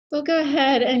We'll go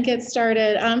ahead and get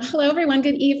started. Hello, everyone.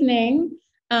 Good evening.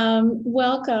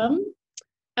 Welcome.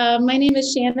 My name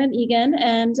is Shannon Egan,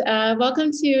 and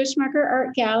welcome to Schmucker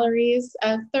Art Gallery's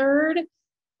third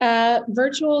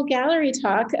virtual gallery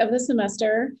talk of the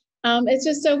semester. It's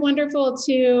just so wonderful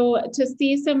to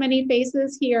see so many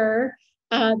faces here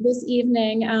this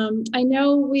evening. I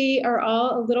know we are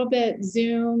all a little bit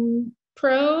Zoom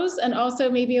pros and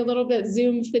also maybe a little bit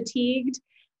Zoom fatigued.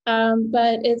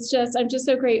 But I'm just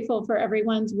so grateful for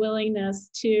everyone's willingness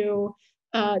to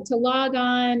log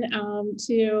on,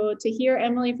 to hear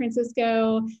Emily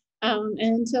Francisco,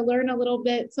 and to learn a little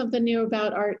bit something new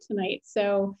about art tonight.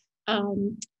 So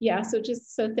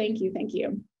so thank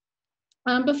you.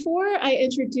 Before I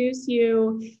introduce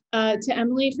you to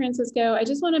Emily Francisco, I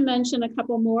just want to mention a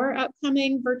couple more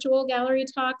upcoming virtual gallery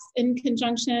talks in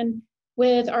conjunction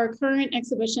with our current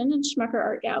exhibition in Schmucker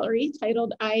Art Gallery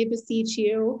titled I Beseech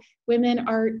You, Women,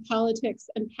 Art, Politics,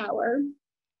 and Power.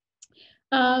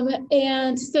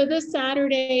 And so this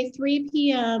Saturday, 3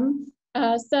 p.m.,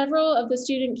 several of the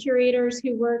student curators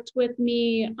who worked with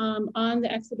me on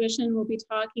the exhibition will be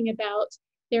talking about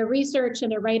their research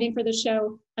and their writing for the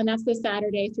show, and that's this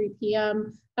Saturday, 3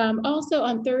 p.m. Also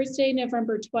on Thursday,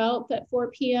 November 12th at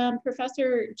 4 p.m.,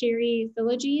 Professor Jerry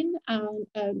Philogene,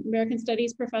 American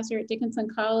Studies professor at Dickinson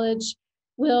College,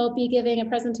 will be giving a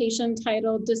presentation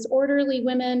titled Disorderly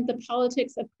Women, the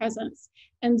Politics of Presence.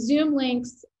 And Zoom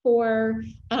links for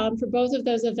both of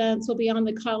those events will be on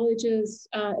the college's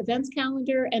events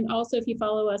calendar. And also if you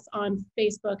follow us on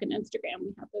Facebook and Instagram,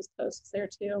 we have those posts there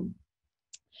too.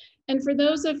 And for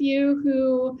those of you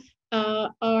who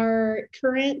are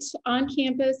current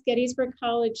on-campus Gettysburg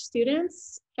College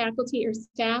students, faculty or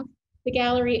staff, the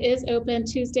gallery is open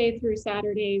Tuesday through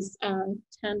Saturdays, 10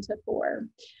 to 4.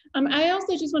 I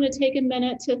also just want to take a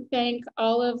minute to thank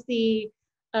all of the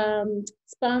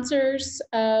sponsors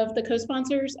of the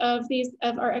co-sponsors of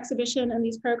our exhibition and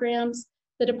these programs: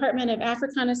 the Department of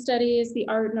Africana Studies, the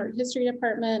Art and Art History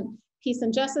Department, Peace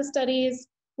and Justice Studies,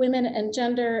 Women and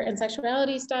Gender and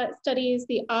Sexuality Studies,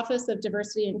 the Office of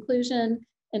Diversity and Inclusion,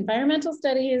 Environmental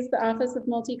Studies, the Office of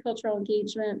Multicultural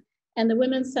Engagement, and the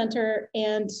Women's Center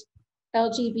and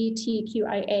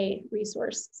LGBTQIA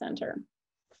Resource Center.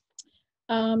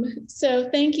 So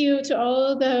thank you to all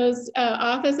of those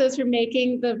offices for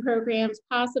making the programs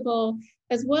possible,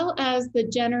 as well as the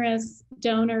generous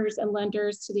donors and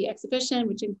lenders to the exhibition,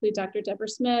 which include Dr. Deborah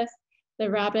Smith, the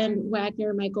Robin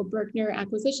Wagner Michael Berkner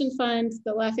Acquisition Fund,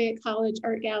 the Lafayette College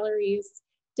Art Galleries,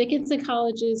 Dickinson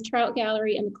College's Trout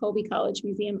Gallery, and the Colby College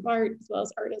Museum of Art, as well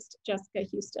as artist Jessica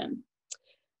Houston.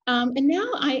 And now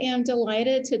I am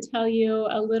delighted to tell you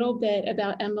a little bit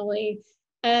about Emily.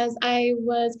 As I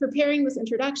was preparing this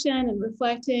introduction and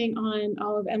reflecting on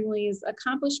all of Emily's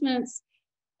accomplishments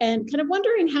and kind of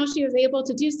wondering how she was able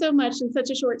to do so much in such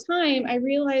a short time, I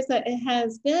realized that it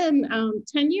has been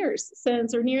 10 years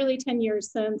since, or nearly 10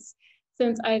 years since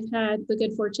I've had the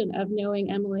good fortune of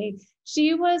knowing Emily.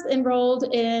 She was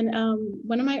enrolled in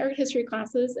one of my art history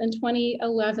classes in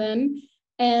 2011,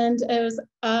 and it was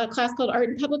a class called Art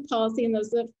and Public Policy, and that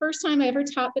was the first time I ever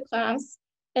taught the class.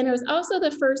 And it was also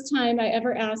the first time I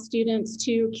ever asked students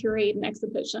to curate an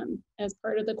exhibition as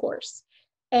part of the course.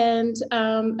 And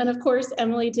of course,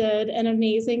 Emily did an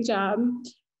amazing job.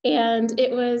 And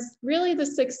it was really the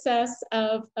success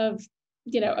of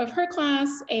her class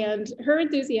and her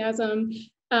enthusiasm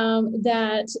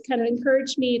that kind of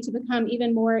encouraged me to become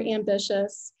even more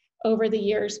ambitious over the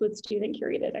years with student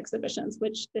curated exhibitions,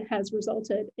 which has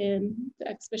resulted in the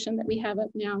exhibition that we have up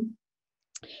now.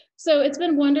 So it's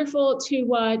been wonderful to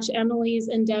watch Emily's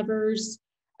endeavors,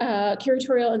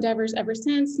 curatorial endeavors ever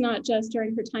since, not just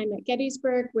during her time at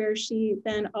Gettysburg, where she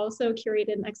then also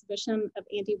curated an exhibition of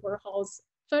Andy Warhol's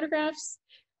photographs,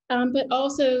 but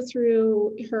also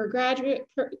through her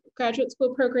graduate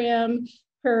school program,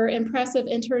 her impressive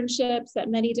internships at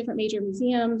many different major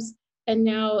museums, and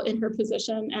now in her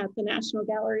position at the National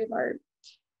Gallery of Art.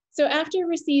 So after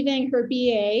receiving her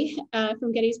BA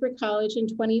from Gettysburg College in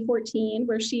 2014,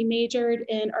 where she majored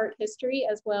in art history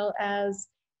as well as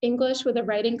English with a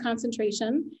writing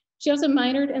concentration, she also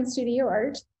minored in studio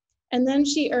art. And then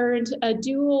she earned a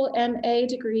dual MA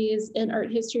degrees in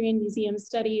art history and museum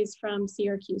studies from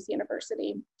Syracuse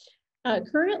University.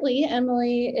 Currently,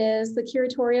 Emily is the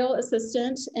Curatorial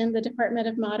Assistant in the Department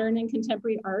of Modern and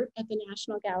Contemporary Art at the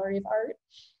National Gallery of Art,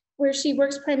 where she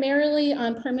works primarily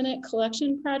on permanent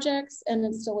collection projects and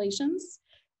installations.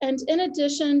 And in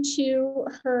addition to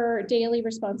her daily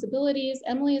responsibilities,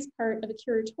 Emily is part of a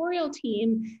curatorial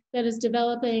team that is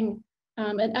developing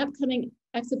an upcoming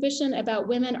exhibition about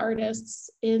women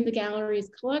artists in the gallery's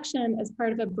collection as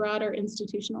part of a broader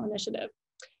institutional initiative.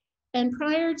 And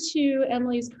prior to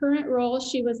Emily's current role,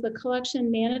 she was the collection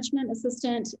management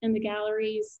assistant in the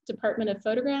gallery's Department of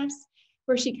Photographs,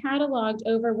 where she cataloged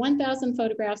over 1,000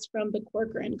 photographs from the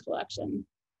Corcoran Collection.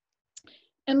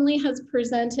 Emily has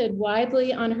presented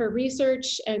widely on her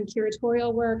research and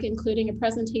curatorial work, including a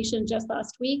presentation just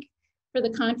last week for the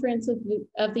conference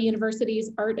of the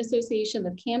university's Art Association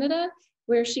of Canada,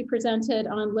 where she presented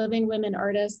on living women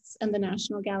artists and the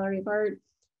National Gallery of Art.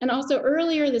 And also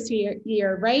earlier this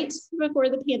year, right before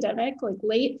the pandemic, like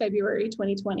late February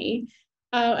 2020,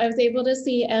 I was able to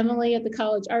see Emily at the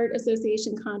College Art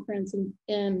Association conference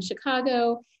in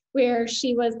Chicago, where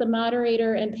she was the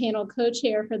moderator and panel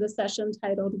co-chair for the session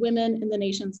titled Women in the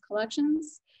Nation's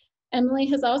Collections. Emily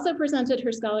has also presented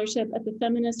her scholarship at the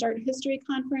Feminist Art History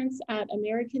Conference at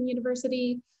American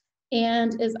University,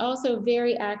 and is also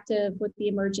very active with the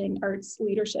Emerging Arts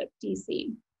Leadership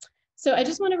DC. So I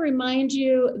just want to remind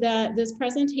you that this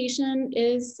presentation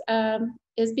is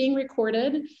being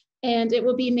recorded, and it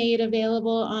will be made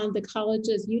available on the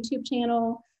college's YouTube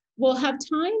channel. We'll have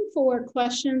time for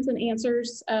questions and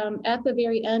answers at the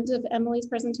very end of Emily's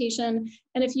presentation.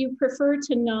 And if you prefer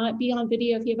to not be on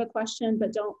video, if you have a question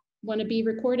but don't want to be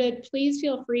recorded, please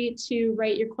feel free to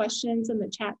write your questions in the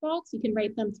chat box. You can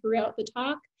write them throughout the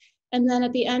talk. And then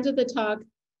at the end of the talk,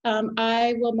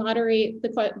 I will moderate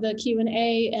the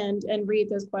Q&A and read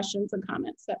those questions and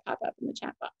comments that pop up in the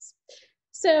chat box.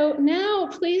 So now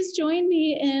please join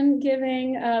me in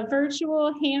giving a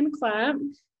virtual hand clap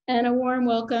and a warm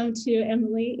welcome to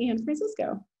Emily and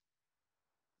Francisco.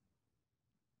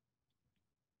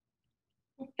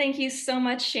 Thank you so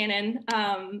much, Shannon.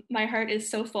 My heart is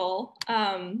so full.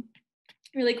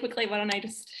 Really quickly, why don't I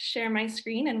just share my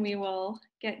screen and we will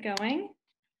get going.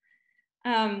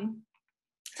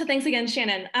 So thanks again,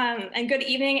 Shannon. And good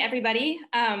evening, everybody.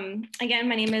 Again,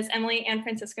 my name is Emily Ann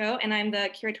Francisco, and I'm the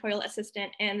Curatorial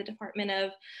Assistant in the Department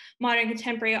of Modern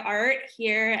Contemporary Art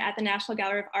here at the National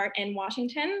Gallery of Art in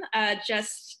Washington,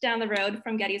 just down the road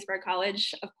from Gettysburg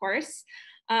College, of course.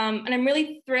 And I'm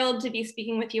really thrilled to be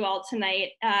speaking with you all tonight,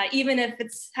 even if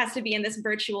it has to be in this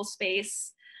virtual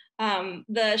space.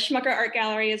 The Schmucker Art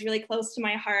Gallery is really close to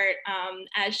my heart.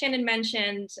 As Shannon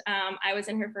mentioned, I was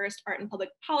in her first art and public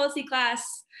policy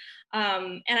class.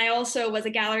 And I also was a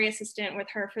gallery assistant with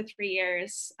her for 3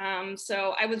 years.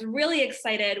 So I was really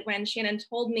excited when Shannon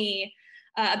told me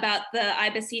about the I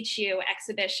Beseech You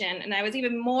exhibition. And I was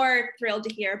even more thrilled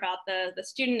to hear about the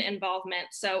student involvement.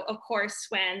 So of course,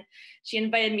 when she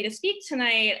invited me to speak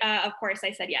tonight, of course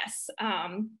I said yes.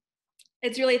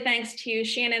 It's really thanks to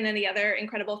Shannon and the other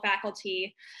incredible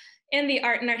faculty in the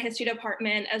art and art history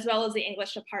department, as well as the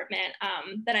English department,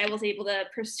 that I was able to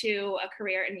pursue a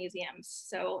career in museums.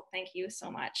 So thank you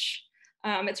so much.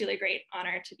 It's really a great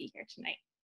honor to be here tonight.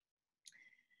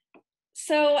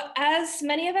 So as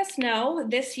many of us know,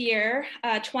 this year,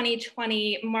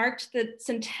 2020, marked the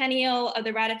centennial of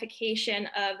the ratification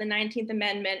of the 19th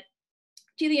Amendment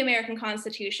to the American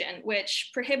Constitution,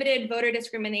 which prohibited voter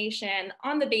discrimination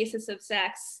on the basis of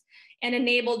sex and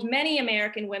enabled many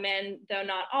American women, though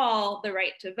not all, the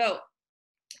right to vote.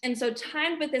 And so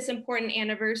timed with this important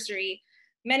anniversary,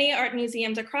 many art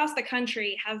museums across the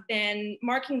country have been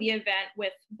marking the event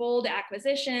with bold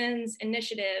acquisitions,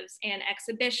 initiatives, and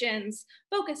exhibitions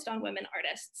focused on women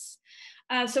artists.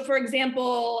 So for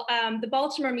example, the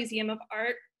Baltimore Museum of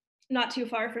Art, not too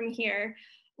far from here,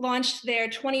 launched their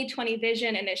 2020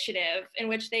 Vision Initiative, in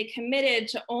which they committed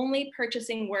to only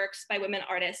purchasing works by women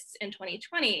artists in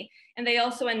 2020. And they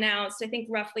also announced, I think,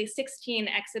 roughly 16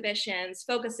 exhibitions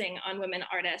focusing on women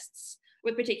artists,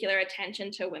 with particular attention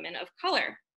to women of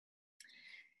color.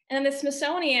 And the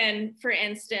Smithsonian, for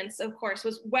instance, of course,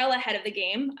 was well ahead of the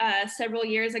game. Several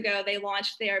years ago, they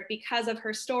launched their Because of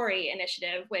Her Story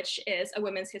initiative, which is a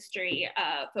women's history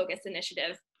focused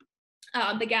initiative.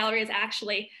 The gallery is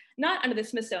actually not under the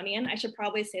Smithsonian. I should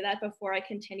probably say that before I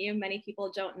continue. Many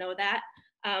people don't know that.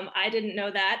 I didn't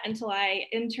know that until I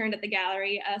interned at the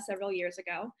gallery several years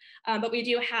ago. But we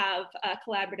do have a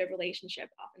collaborative relationship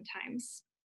oftentimes.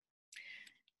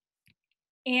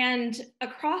 And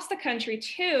across the country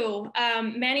too,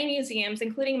 many museums,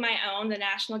 including my own, the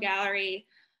National Gallery,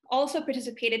 also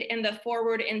participated in the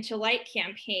Forward into Light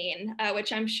campaign,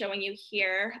 which I'm showing you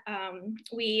here.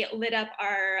 We lit up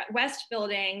our West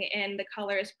building in the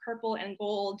colors purple and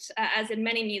gold, as in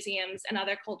many museums and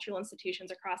other cultural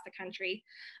institutions across the country.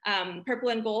 Purple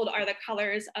and gold are the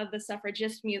colors of the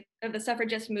suffragist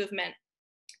movement.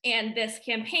 And this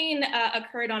campaign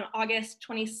occurred on August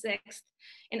 26th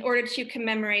in order to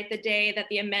commemorate the day that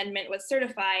the amendment was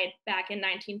certified back in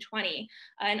 1920.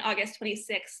 And August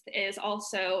 26th is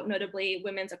also notably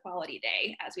Women's Equality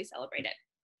Day, as we celebrate it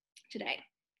today.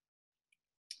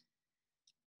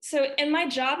 So in my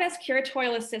job as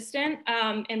curatorial assistant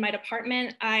in my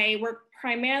department, I work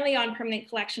primarily on permanent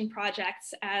collection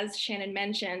projects, as Shannon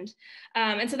mentioned.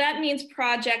 And so that means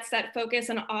projects that focus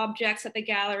on objects that the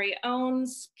gallery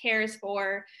owns, cares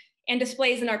for, and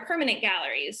displays in our permanent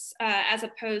galleries, as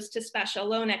opposed to special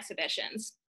loan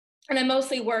exhibitions. And I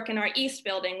mostly work in our East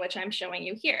building, which I'm showing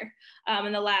you here.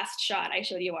 In the last shot, I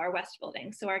showed you our West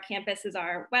building. So our campus is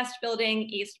our West building,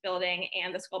 East building,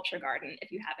 and the sculpture garden,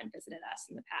 if you haven't visited us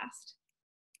in the past.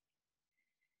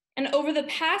 And over the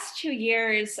past 2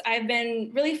 years, I've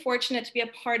been really fortunate to be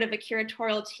a part of a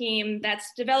curatorial team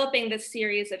that's developing this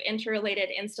series of interrelated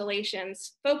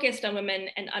installations focused on women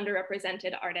and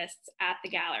underrepresented artists at the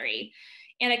gallery.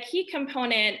 And a key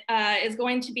component is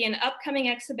going to be an upcoming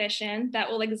exhibition that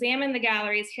will examine the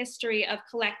gallery's history of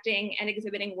collecting and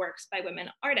exhibiting works by women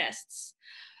artists.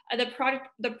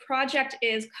 The project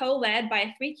is co-led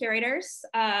by 3 curators.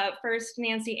 First,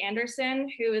 Nancy Anderson,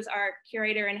 who is our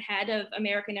curator and head of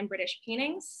American and British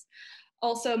paintings.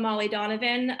 Also, Molly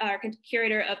Donovan, our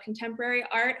curator of contemporary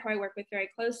art, who I work with very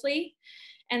closely.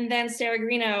 And then Sarah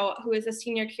Greeno, who is a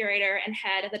senior curator and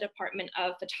head of the Department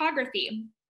of Photography.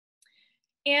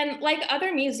 And like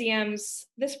other museums,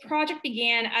 this project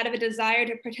began out of a desire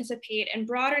to participate in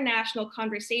broader national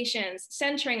conversations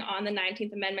centering on the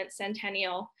 19th Amendment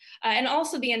centennial, and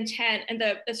also the intent and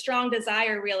the strong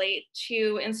desire really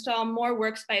to install more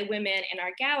works by women in our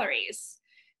galleries.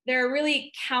 There are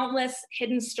really countless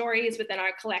hidden stories within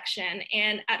our collection.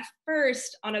 And at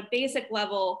first, on a basic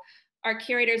level, our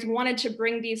curators wanted to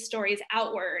bring these stories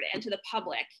outward and to the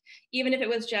public, even if it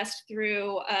was just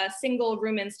through a single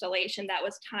room installation that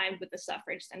was timed with the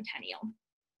suffrage centennial.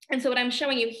 And so what I'm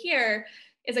showing you here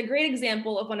is a great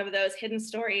example of one of those hidden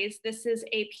stories. This is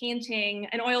a painting,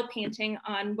 an oil painting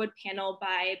on wood panel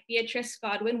by Beatrice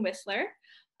Godwin Whistler.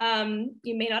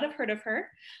 You may not have heard of her.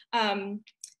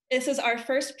 This is our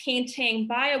first painting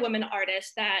by a woman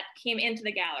artist that came into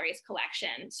the gallery's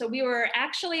collection. So we were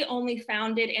actually only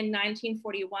founded in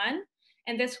 1941,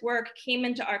 and this work came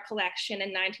into our collection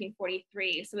in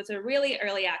 1943. So it's a really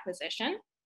early acquisition.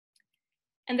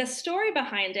 And the story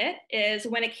behind it is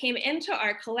when it came into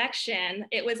our collection,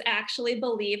 it was actually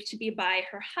believed to be by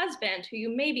her husband, who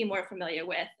you may be more familiar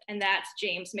with, and that's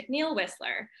James McNeill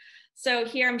Whistler. So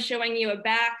here I'm showing you a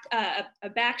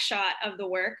back shot of the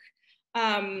work.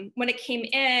 When it came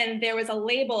in, there was a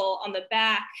label on the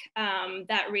back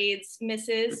that reads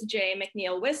Mrs. J.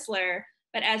 McNeill Whistler,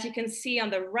 but as you can see on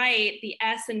the right, the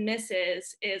S in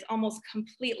Mrs. is almost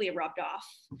completely rubbed off.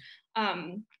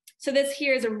 So this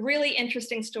here is a really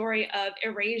interesting story of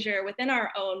erasure within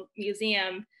our own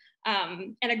museum,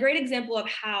 and a great example of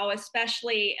how,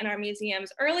 especially in our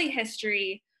museum's early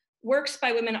history, works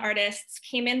by women artists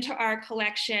came into our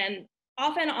collection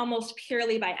often almost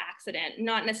purely by accident,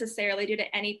 not necessarily due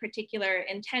to any particular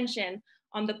intention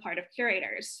on the part of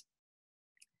curators.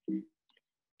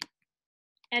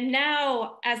 And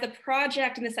now, as the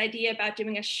project and this idea about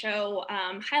doing a show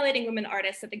highlighting women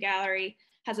artists at the gallery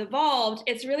has evolved,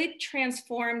 it's really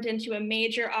transformed into a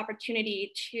major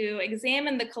opportunity to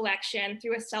examine the collection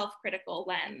through a self-critical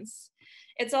lens.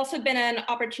 It's also been an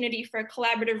opportunity for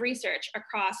collaborative research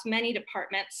across many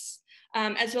departments,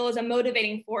 as well as a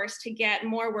motivating force to get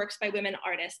more works by women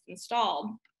artists installed.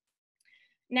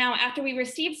 Now, after we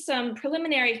received some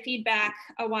preliminary feedback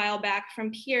a while back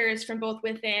from peers from both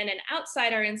within and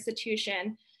outside our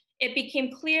institution, it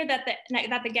became clear that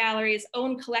the gallery's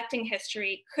own collecting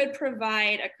history could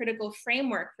provide a critical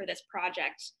framework for this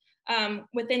project,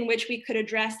 within which we could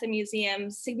address the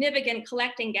museum's significant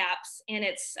collecting gaps and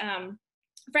its,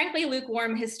 frankly,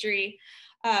 lukewarm history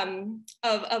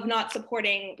of not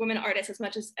supporting women artists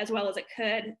as well as it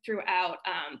could throughout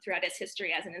its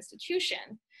history as an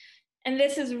institution. And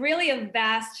this is really a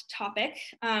vast topic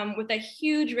with a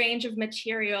huge range of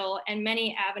material and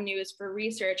many avenues for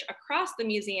research across the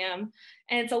museum.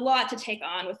 And it's a lot to take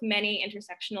on with many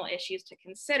intersectional issues to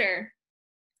consider.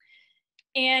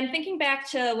 And thinking back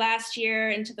to last year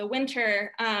into the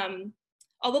winter,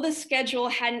 although the schedule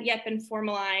hadn't yet been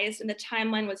formalized and the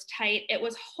timeline was tight, it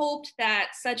was hoped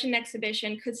that such an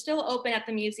exhibition could still open at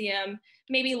the museum,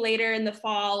 maybe later in the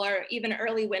fall or even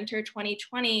early winter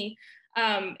 2020.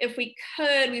 If we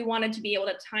could, we wanted to be able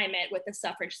to time it with the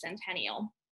suffrage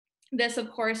centennial. This,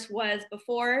 of course, was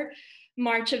before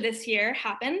March of this year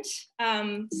happened.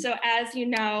 So as you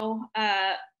know,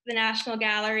 the National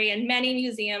Gallery and many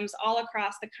museums all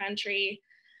across the country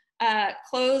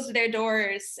closed their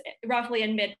doors roughly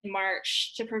in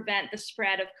mid-March to prevent the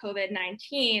spread of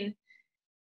COVID-19.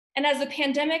 And as the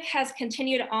pandemic has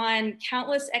continued on,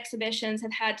 countless exhibitions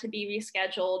have had to be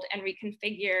rescheduled and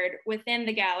reconfigured within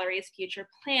the gallery's future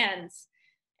plans.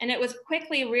 And it was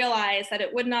quickly realized that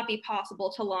it would not be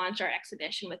possible to launch our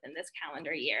exhibition within this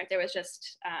calendar year. There was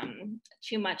just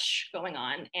too much going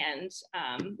on, and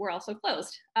we're also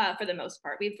closed for the most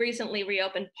part. We've recently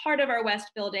reopened part of our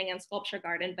West Building and Sculpture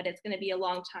Garden, but it's going to be a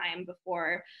long time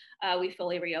before we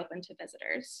fully reopen to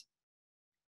visitors.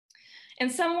 In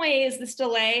some ways, this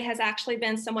delay has actually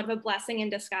been somewhat of a blessing in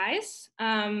disguise,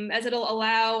 as it'll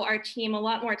allow our team a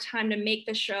lot more time to make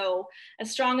the show as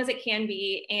strong as it can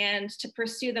be and to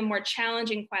pursue the more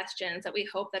challenging questions that we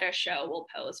hope that our show will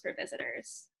pose for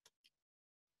visitors.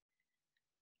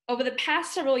 Over the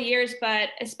past several years, but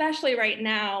especially right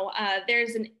now,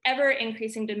 there's an ever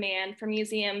increasing demand for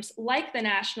museums like the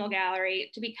National Gallery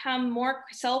to become more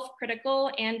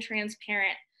self-critical and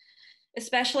transparent,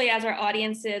 especially as our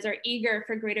audiences are eager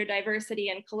for greater diversity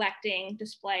in collecting,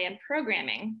 display, and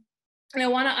programming. And I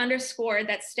want to underscore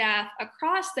that staff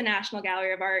across the National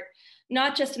Gallery of Art,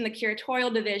 not just in the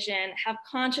curatorial division, have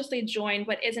consciously joined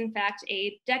what is in fact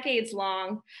a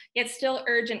decades-long, yet still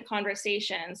urgent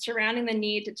conversation surrounding the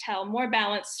need to tell more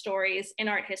balanced stories in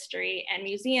art history and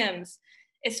museums,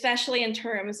 especially in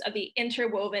terms of the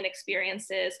interwoven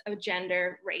experiences of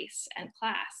gender, race, and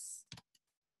class.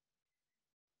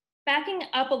 Backing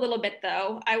up a little bit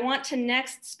though, I want to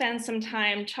next spend some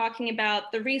time talking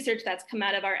about the research that's come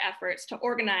out of our efforts to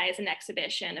organize an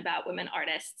exhibition about women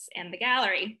artists and the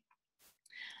gallery.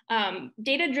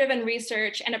 Data-driven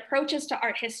research and approaches to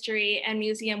art history and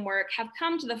museum work have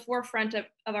come to the forefront of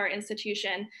our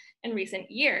institution in recent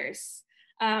years.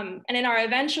 And in our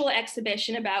eventual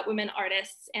exhibition about women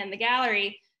artists and the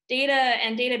gallery, data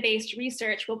and data-based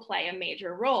research will play a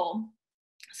major role.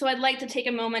 So I'd like to take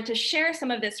a moment to share some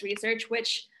of this research,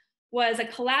 which was a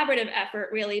collaborative effort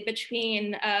really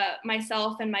between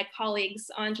myself and my colleagues,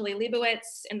 Anjali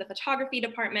Leibowitz in the photography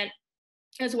department,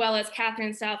 as well as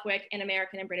Catherine Southwick in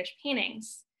American and British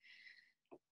paintings.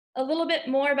 A little bit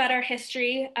more about our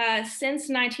history. Since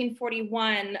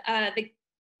 1941,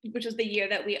 which is the year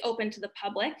that we opened to the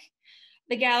public,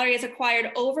 the gallery has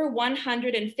acquired over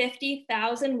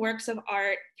 150,000 works of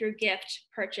art through gift,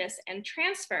 purchase, and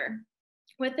transfer.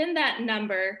 Within that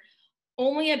number,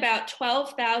 only about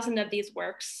 12,000 of these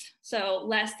works, so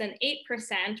less than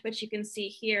 8%, which you can see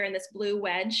here in this blue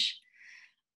wedge,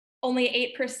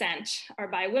 only 8% are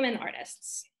by women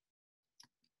artists.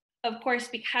 Of course,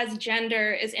 because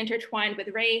gender is intertwined with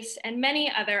race and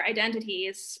many other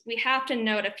identities, we have to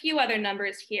note a few other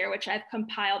numbers here, which I've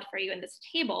compiled for you in this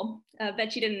table.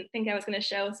 Bet you didn't think I was going to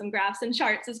show some graphs and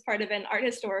charts as part of an art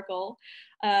historical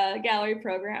gallery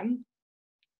program.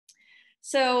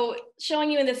 So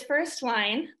showing you in this first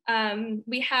line,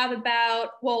 we have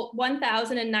about,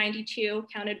 1,092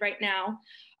 counted right now,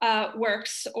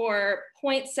 works, or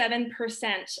 0.7%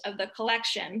 of the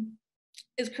collection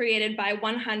is created by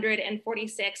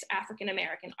 146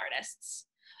 African-American artists,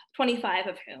 25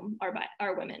 of whom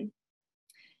are women.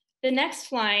 The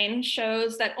next line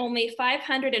shows that only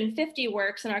 550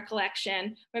 works in our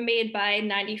collection were made by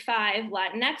 95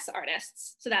 Latinx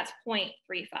artists. So that's 0.35%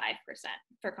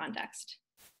 for context.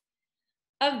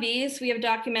 Of these, we have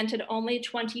documented only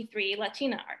 23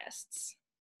 Latina artists.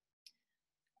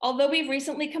 Although we've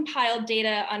recently compiled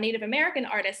data on Native American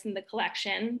artists in the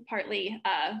collection, partly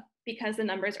because the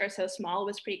numbers are so small, it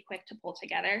was pretty quick to pull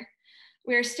together.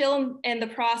 We're still in the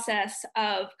process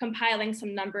of compiling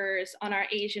some numbers on our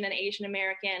Asian and Asian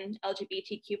American,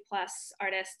 LGBTQ+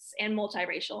 artists and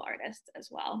multiracial artists as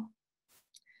well.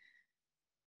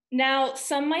 Now,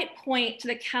 some might point to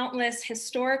the countless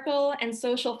historical and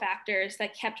social factors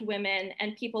that kept women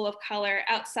and people of color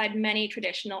outside many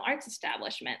traditional arts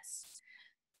establishments.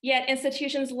 Yet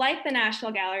institutions like the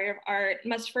National Gallery of Art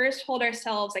must first hold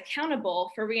ourselves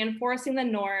accountable for reinforcing the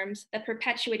norms that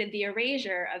perpetuated the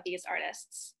erasure of these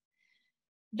artists.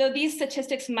 Though these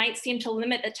statistics might seem to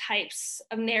limit the types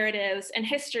of narratives and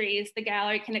histories the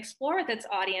gallery can explore with its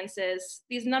audiences,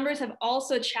 these numbers have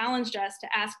also challenged us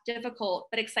to ask difficult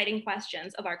but exciting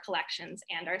questions of our collections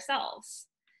and ourselves.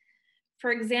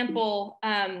 For example,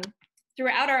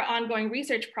 throughout our ongoing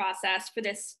research process for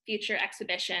this future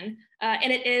exhibition,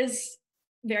 and it is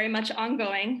very much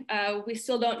ongoing, we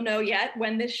still don't know yet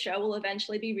when this show will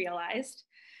eventually be realized,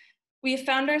 we have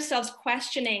found ourselves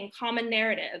questioning common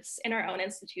narratives in our own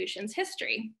institution's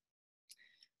history.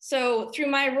 So through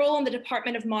my role in the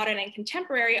Department of Modern and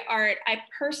Contemporary Art, I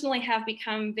personally have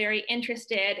become very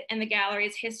interested in the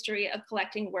gallery's history of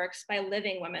collecting works by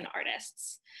living women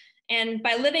artists. And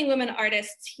by living women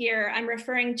artists here, I'm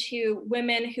referring to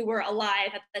women who were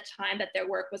alive at the time that their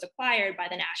work was acquired by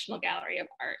the National Gallery of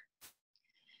Art.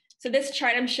 So this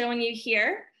chart I'm showing you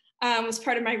here was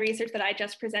part of my research that I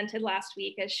just presented last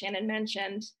week, as Shannon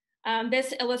mentioned.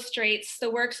 This illustrates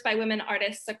the works by women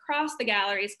artists across the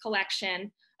gallery's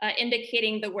collection,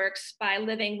 indicating the works by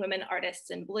living women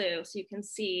artists in blue. So you can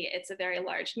see it's a very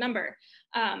large number.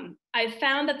 I've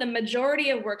found that the majority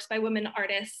of works by women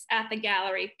artists at the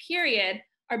gallery, period,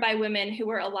 are by women who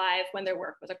were alive when their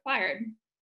work was acquired.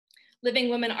 Living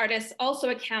women artists also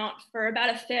account for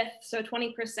about a fifth, so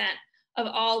 20% of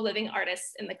all living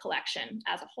artists in the collection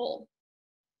as a whole.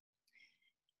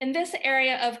 In this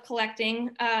area of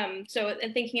collecting,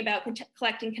 in thinking about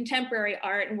collecting contemporary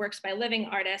art and works by living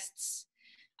artists,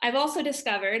 I've also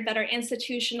discovered that our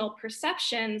institutional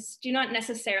perceptions do not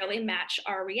necessarily match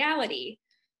our reality.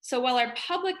 So while our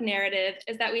public narrative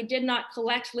is that we did not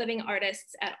collect living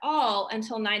artists at all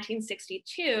until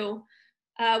 1962,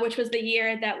 which was the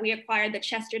year that we acquired the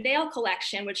Chester Dale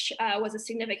collection, which was a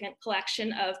significant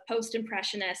collection of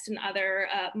post-impressionists and other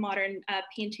modern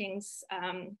paintings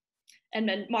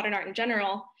and modern art in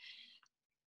general,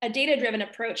 a data-driven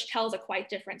approach tells a quite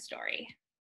different story.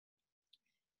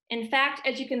 In fact,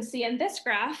 as you can see in this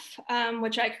graph,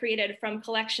 which I created from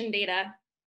collection data,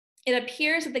 it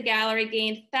appears that the gallery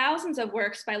gained thousands of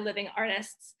works by living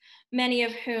artists, many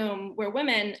of whom were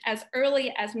women, as early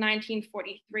as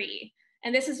 1943.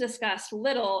 And this is discussed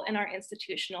little in our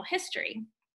institutional history.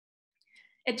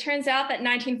 It turns out that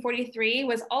 1943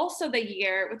 was also the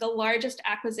year with the largest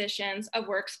acquisitions of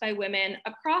works by women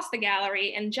across the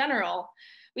gallery in general.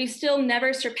 We've still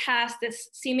never surpassed this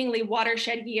seemingly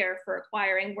watershed year for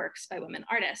acquiring works by women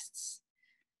artists.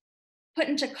 Put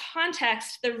into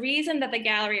context, the reason that the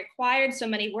gallery acquired so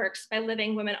many works by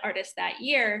living women artists that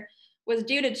year was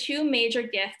due to two major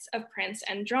gifts of prints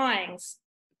and drawings.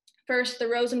 First, the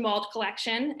Rosenwald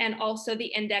collection, and also the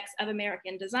Index of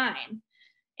American Design.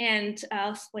 And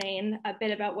I'll explain a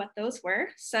bit about what those were.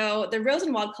 So the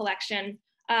Rosenwald collection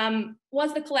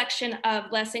was the collection of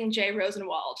Lessing J.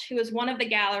 Rosenwald, who was one of the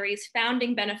gallery's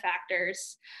founding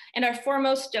benefactors and our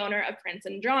foremost donor of prints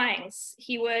and drawings.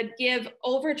 He would give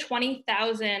over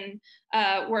 20,000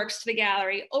 works to the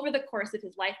gallery over the course of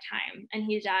his lifetime, and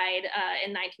he died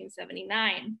in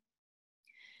 1979.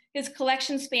 His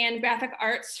collection spanned graphic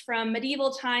arts from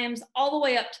medieval times all the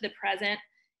way up to the present,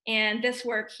 and this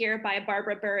work here by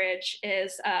Barbara Burridge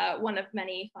is one of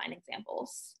many fine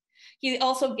examples. He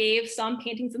also gave some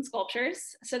paintings and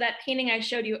sculptures. So that painting I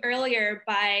showed you earlier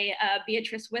by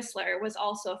Beatrice Whistler was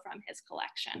also from his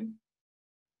collection.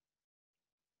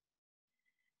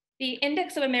 The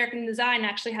Index of American Design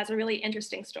actually has a really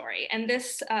interesting story. And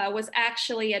this was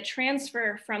actually a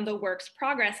transfer from the Works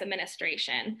Progress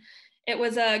Administration. It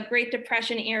was a Great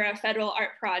Depression era federal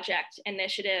art project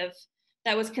initiative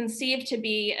that was conceived to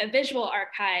be a visual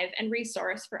archive and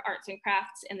resource for arts and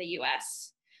crafts in the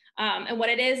US. And what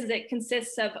it is it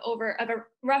consists of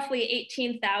roughly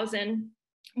 18,000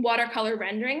 watercolor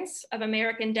renderings of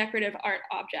American decorative art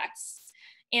objects.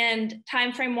 And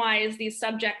timeframe wise, these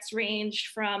subjects ranged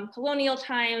from colonial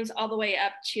times all the way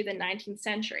up to the 19th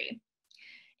century.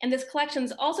 And this collection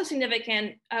is also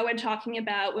significant when talking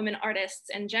about women artists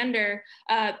and gender,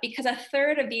 because a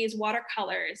third of these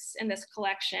watercolors in this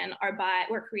collection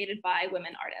were created by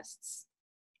women artists.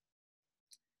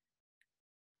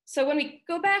 So when we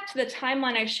go back to the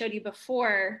timeline I showed you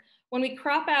before, when we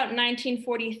crop out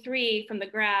 1943 from the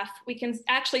graph, we can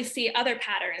actually see other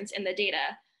patterns in the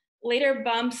data. Later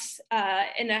bumps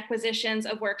in acquisitions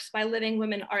of works by living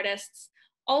women artists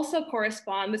also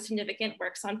correspond with significant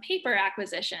works on paper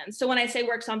acquisitions. So when I say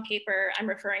works on paper, I'm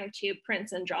referring to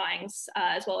prints and drawings,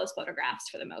 as well as photographs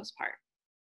for the most part.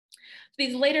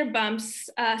 These later bumps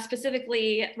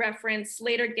specifically reference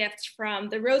later gifts from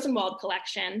the Rosenwald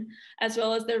collection, as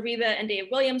well as the Reva and Dave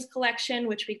Williams collection,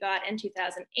 which we got in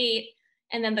 2008,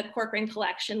 and then the Corcoran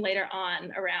Collection later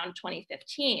on around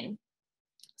 2015.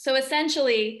 So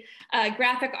essentially,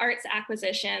 graphic arts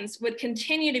acquisitions would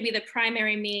continue to be the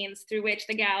primary means through which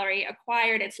the gallery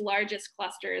acquired its largest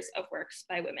clusters of works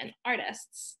by women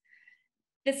artists.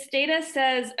 This data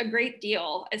says a great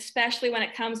deal, especially when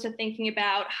it comes to thinking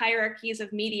about hierarchies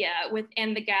of media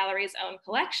within the gallery's own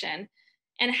collection,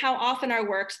 and how often our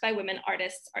works by women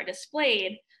artists are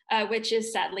displayed, which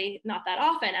is sadly not that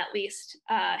often, at least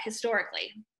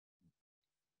historically.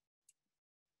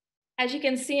 As you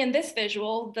can see in this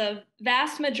visual, the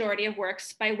vast majority of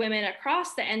works by women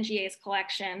across the NGA's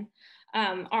collection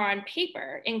are on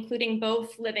paper, including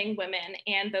both living women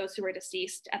and those who were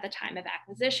deceased at the time of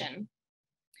acquisition.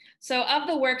 So of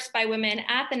the works by women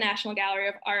at the National Gallery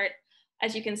of Art,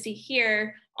 as you can see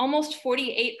here, almost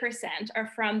 48% are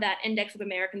from that Index of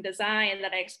American Design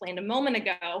that I explained a moment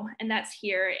ago, and that's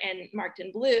here and marked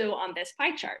in blue on this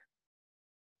pie chart.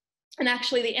 And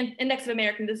actually the Index of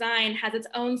American Design has its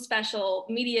own special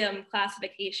medium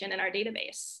classification in our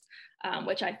database,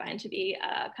 which I find to be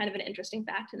kind of an interesting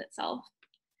fact in itself.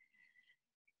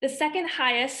 The second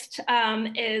highest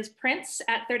is prints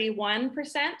at 31%,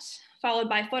 followed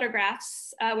by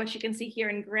photographs, which you can see here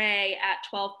in gray at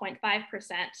 12.5%,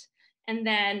 and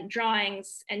then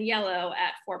drawings in yellow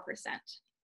at 4%.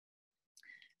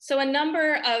 So a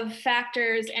number of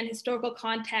factors and historical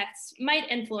contexts might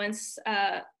influence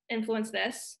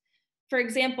this. For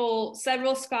example,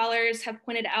 several scholars have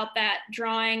pointed out that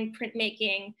drawing,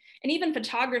 printmaking, and even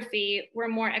photography were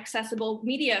more accessible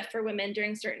media for women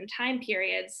during certain time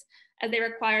periods, as they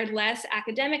required less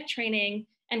academic training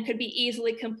and could be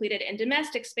easily completed in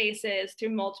domestic spaces through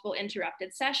multiple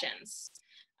interrupted sessions.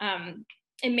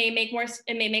 It may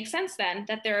make sense then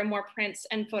that there are more prints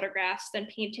and photographs than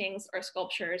paintings or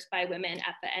sculptures by women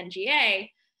at the NGA.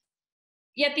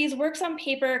 Yet these works on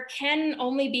paper can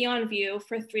only be on view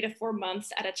for 3 to 4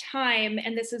 months at a time,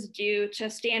 and this is due to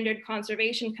standard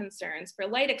conservation concerns for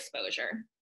light exposure.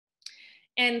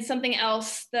 And something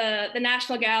else, the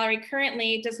National Gallery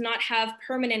currently does not have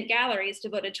permanent galleries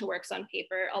devoted to works on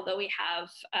paper, although we have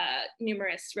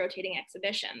numerous rotating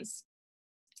exhibitions.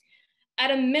 At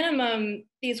a minimum,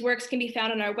 these works can be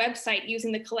found on our website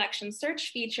using the collection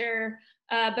search feature,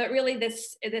 but really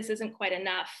this isn't quite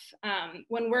enough.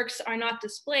 When works are not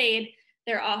displayed,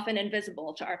 they're often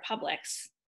invisible to our publics.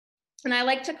 And I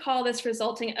like to call this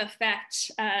resulting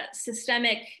effect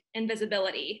systemic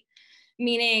invisibility,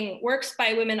 meaning works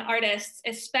by women artists,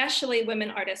 especially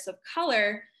women artists of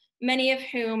color, many of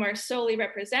whom are solely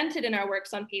represented in our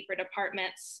works on paper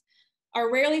departments, are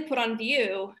rarely put on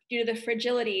view due to the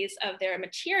fragilities of their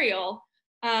material,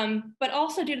 but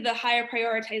also due to the higher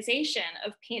prioritization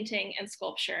of painting and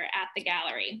sculpture at the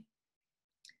gallery.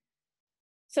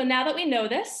 So now that we know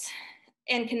this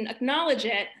and can acknowledge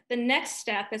it, the next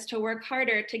step is to work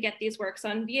harder to get these works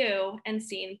on view and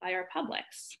seen by our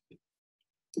publics.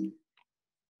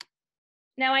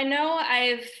 Now, I know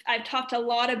I've talked a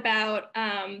lot about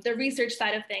the research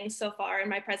side of things so far in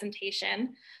my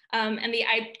presentation, and the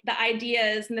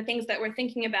ideas and the things that we're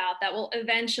thinking about that will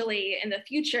eventually in the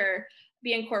future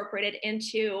be incorporated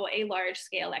into a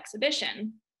large-scale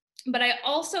exhibition. But I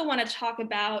also want to talk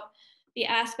about the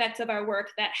aspects of our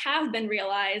work that have been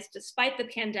realized despite the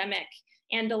pandemic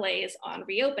and delays on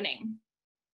reopening.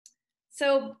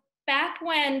 So back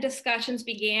when discussions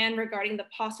began regarding the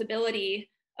possibility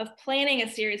of planning a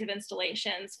series of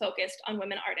installations focused on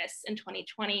women artists in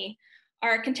 2020,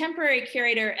 our contemporary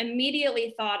curator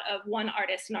immediately thought of one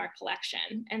artist in our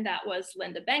collection, and that was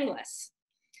Linda Benglis.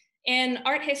 In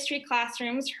art history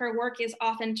classrooms, her work is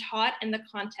often taught in the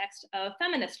context of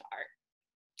feminist art.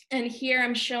 And here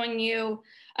I'm showing you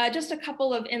just a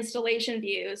couple of installation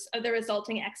views of the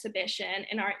resulting exhibition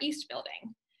in our East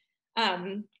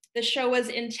building. The show was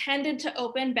intended to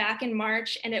open back in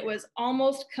March, and it was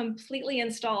almost completely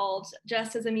installed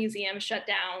just as the museum shut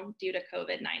down due to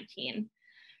COVID-19.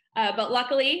 But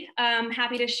luckily, I'm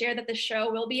happy to share that the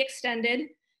show will be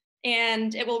extended,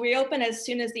 and it will reopen as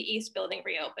soon as the East building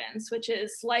reopens, which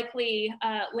is likely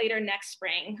later next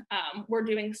spring. We're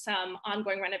doing some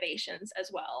ongoing renovations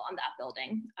as well on that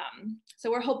building.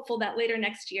 So we're hopeful that later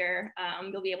next year,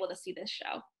 you'll be able to see this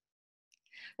show.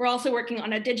 We're also working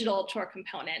on a digital tour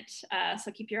component,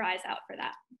 so keep your eyes out for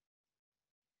that.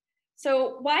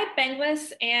 So why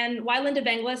Benglis and why Linda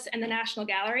Benglis and the National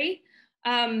Gallery?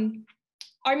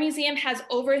 Our museum has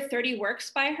over 30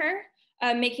 works by her,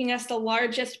 making us the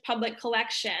largest public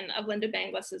collection of Linda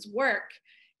Benglis's work.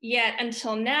 Yet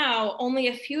until now, only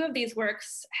a few of these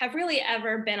works have really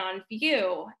ever been on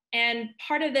view. And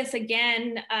part of this,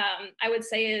 again, I would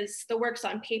say is the works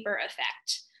on paper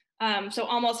effect. So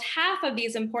almost half of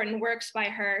these important works by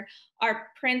her are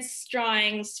prints,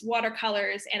 drawings,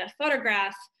 watercolors, and a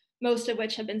photograph, most of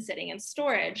which have been sitting in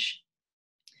storage.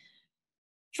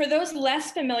 For those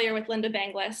less familiar with Linda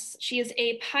Benglis, she is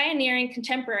a pioneering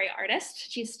contemporary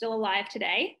artist. She's still alive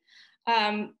today.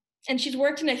 And she's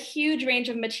worked in a huge range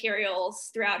of materials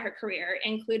throughout her career,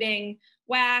 including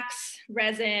wax,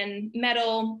 resin,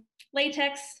 metal,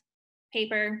 latex,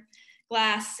 paper,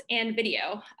 glass, and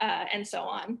video, and so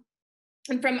on.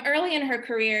 And from early in her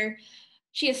career,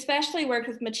 she especially worked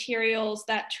with materials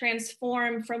that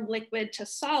transform from liquid to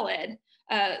solid.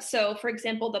 So for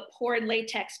example, the poured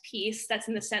latex piece that's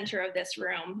in the center of this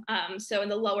room. So in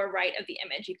the lower right of the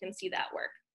image, you can see that work.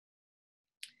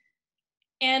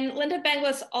 And Linda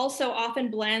Benglis also often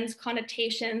blends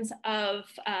connotations of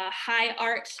high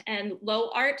art and low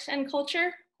art and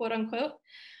culture, quote unquote.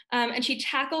 And she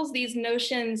tackles these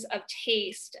notions of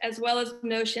taste as well as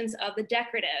notions of the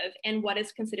decorative and what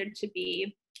is considered to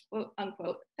be quote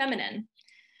unquote feminine.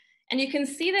 And you can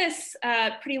see this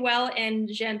pretty well in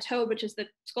Jeanne, which is the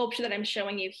sculpture that I'm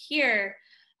showing you here.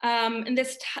 And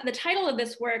the title of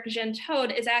this work, Jeanne,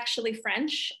 is actually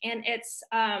French, and it's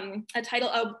a title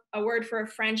of a word for a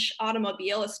French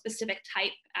automobile, a specific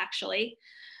type actually.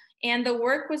 And the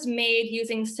work was made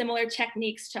using similar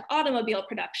techniques to automobile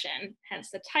production, hence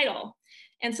the title.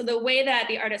 And so the way that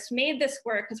the artist made this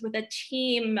work is with a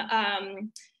team,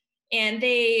 and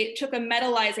they took a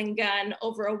metallizing gun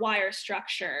over a wire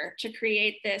structure to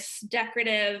create this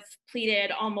decorative,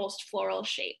 pleated, almost floral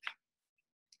shape.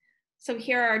 So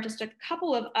here are just a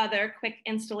couple of other quick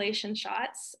installation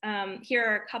shots. Here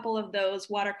are a couple of those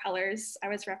watercolors I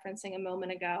was referencing a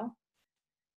moment ago.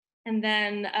 And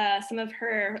then some of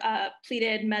her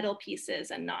pleated metal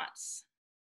pieces and knots.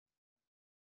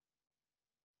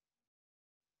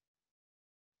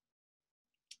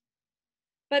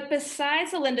 But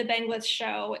besides the Linda Benglitz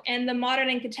show, in the Modern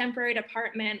and Contemporary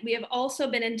department, we have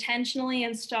also been intentionally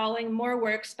installing more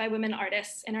works by women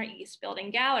artists in our East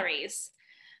Building galleries.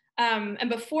 And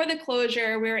before the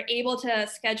closure, we were able to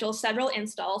schedule several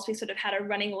installs. We sort of had a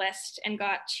running list and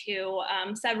got to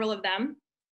several of them.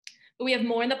 But we have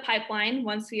more in the pipeline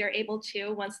once we are able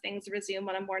to, once things resume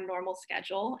on a more normal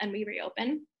schedule and we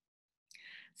reopen.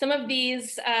 Some of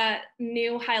these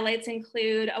new highlights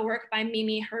include a work by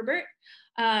Mimi Herbert,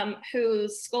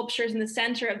 whose sculpture is in the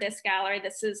center of this gallery.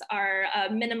 This is our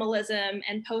minimalism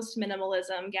and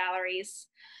post-minimalism galleries.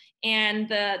 And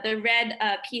the red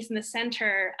piece in the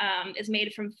center is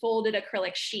made from folded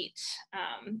acrylic sheet.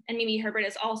 And Mimi Herbert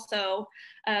is also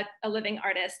a living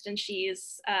artist, and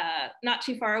she's not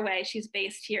too far away. She's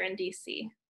based here in DC.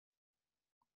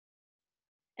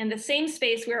 In the same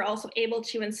space, we were also able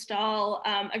to install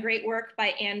a great work by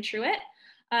Anne Truitt.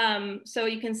 So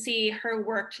you can see her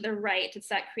work to the right. It's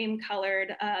that cream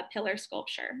colored pillar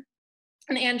sculpture.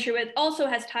 And Anne Truitt also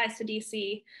has ties to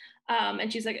DC,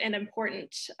 and she's like an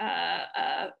important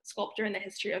sculptor in the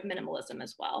history of minimalism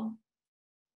as well.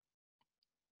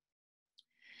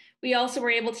 We also were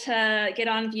able to get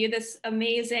on view this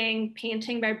amazing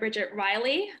painting by Bridget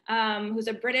Riley, who's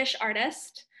a British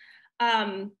artist.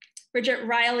 Bridget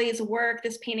Riley's work,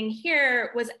 this painting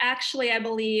here, was actually, I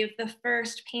believe, the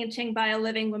first painting by a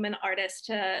living woman artist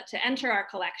to enter our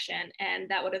collection, and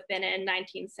that would have been in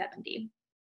 1970.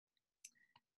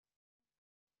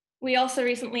 We also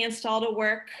recently installed a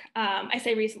work, I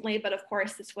say recently, but of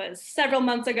course this was several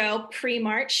months ago,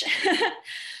 pre-March.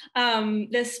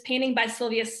 This painting by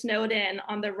Sylvia Snowden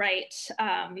on the right,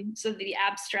 so the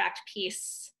abstract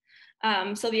piece.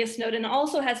 Sylvia Snowden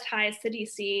also has ties to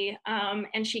DC,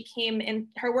 and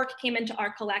her work came into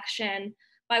our collection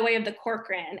by way of the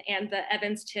Corcoran and the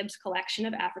Evans-Tibbs collection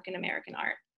of African-American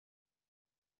art.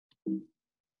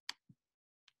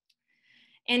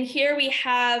 And here we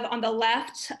have on the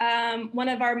left, one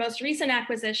of our most recent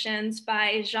acquisitions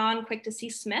by Jean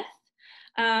Quick-to-See Smith,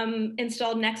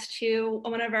 installed next to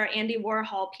one of our Andy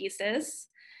Warhol pieces.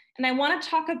 And I want to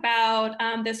talk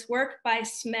about this work by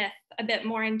Smith a bit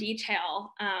more in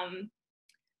detail.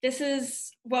 This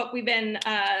is what we've been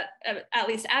at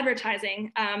least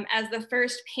advertising as the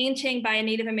first painting by a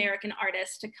Native American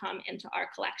artist to come into our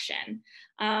collection.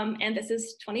 And this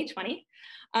is 2020.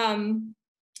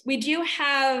 We do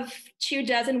have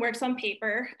 24 works on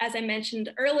paper, as I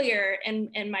mentioned earlier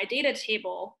in my data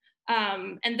table.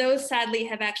 And those sadly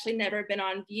have actually never been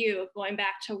on view, going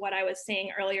back to what I was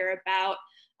saying earlier about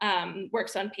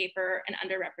works on paper and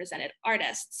underrepresented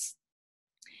artists.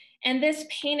 And this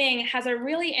painting has a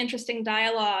really interesting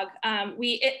dialogue.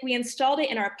 We installed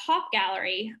it in our pop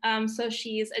gallery. So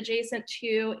she's adjacent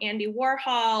to Andy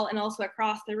Warhol and also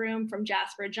across the room from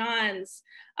Jasper Johns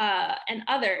and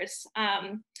others.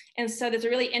 And so there's a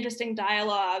really interesting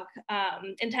dialogue,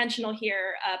 intentional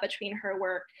here between her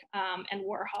work and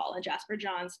Warhol and Jasper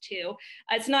Johns too.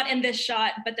 It's not in this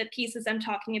shot, but the pieces I'm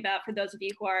talking about, for those of you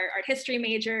who are art history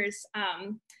majors,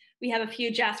 we have a few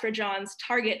Jasper Johns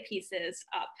Target pieces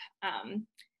up.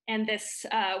 And this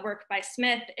work by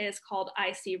Smith is called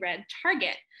I See Red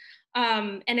Target.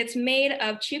 And it's made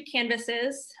of 2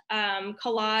 canvases,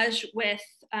 collage with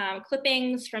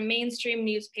clippings from mainstream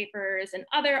newspapers and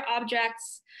other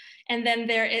objects. And then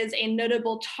there is a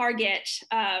notable target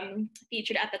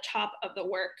featured at the top of the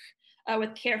work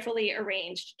with carefully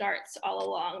arranged darts all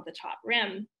along the top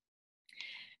rim.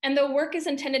 And the work is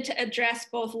intended to address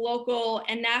both local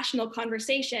and national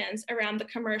conversations around the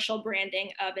commercial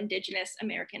branding of Indigenous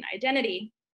American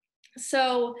identity.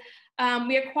 So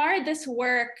we acquired this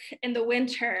work in the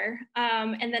winter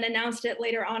and then announced it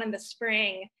later on in the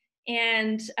spring.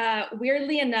 And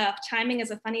weirdly enough, timing is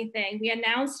a funny thing. We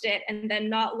announced it, and then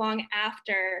not long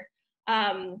after,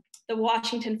 the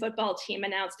Washington football team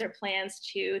announced their plans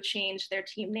to change their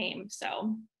team name.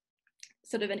 So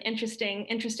sort of an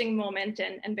interesting moment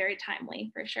and very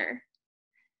timely for sure.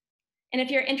 And if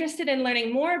you're interested in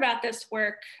learning more about this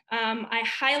work, I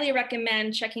highly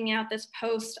recommend checking out this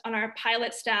post on our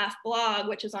pilot staff blog,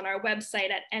 which is on our website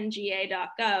at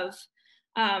nga.gov.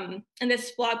 And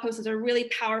this blog post is a really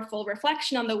powerful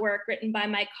reflection on the work written by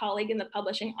my colleague in the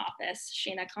publishing office,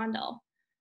 Shana Condell.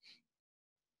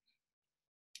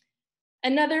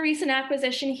 Another recent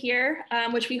acquisition here,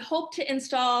 which we hope to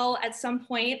install at some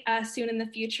point soon in the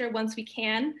future once we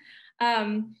can.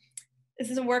 This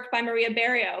is a work by Maria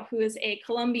Berrio, who is a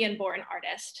Colombian-born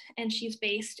artist, and she's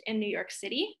based in New York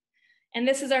City. And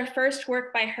this is our first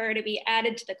work by her to be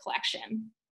added to the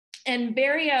collection. And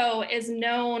Berrio is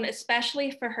known especially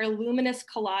for her luminous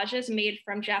collages made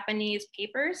from Japanese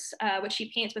papers, which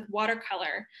she paints with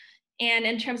watercolor. And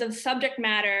in terms of subject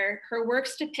matter, her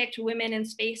works depict women in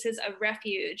spaces of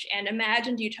refuge and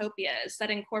imagined utopias that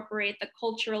incorporate the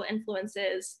cultural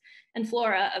influences and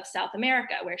flora of South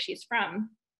America, where she's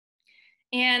from.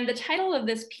 And the title of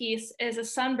this piece is A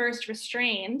Sunburst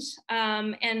Restrained.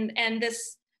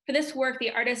 For this work,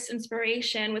 the artist's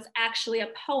inspiration was actually a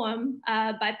poem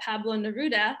by Pablo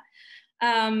Neruda.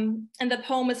 And the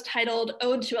poem was titled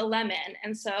Ode to a Lemon.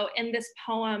 And so in this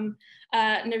poem,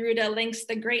 Neruda links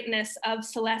the greatness of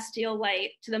celestial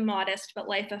light to the modest but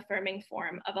life-affirming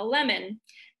form of a lemon,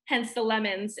 hence the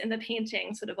lemons in the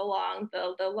painting sort of along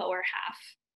the lower half.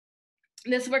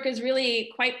 This work is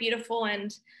really quite beautiful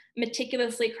and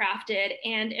meticulously crafted,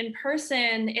 and in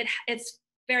person, it's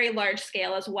very large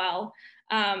scale as well.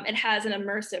 It has an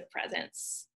immersive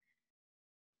presence.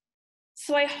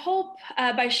 So I hope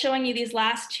by showing you these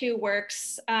last two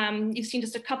works, you've seen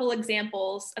just a couple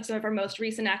examples of some of our most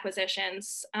recent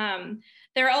acquisitions.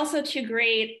 There are also two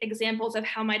great examples of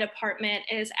how my department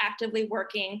is actively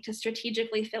working to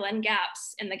strategically fill in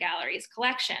gaps in the gallery's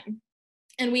collection.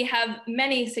 And we have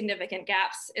many significant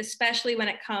gaps, especially when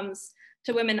it comes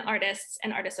to women artists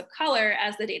and artists of color,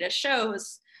 as the data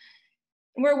shows.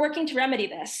 We're working to remedy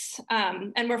this,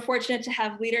 and we're fortunate to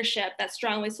have leadership that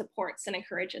strongly supports and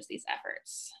encourages these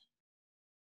efforts.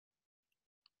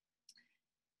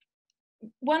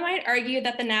 One might argue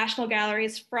that the National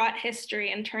Gallery's fraught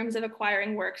history in terms of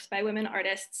acquiring works by women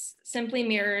artists simply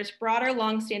mirrors broader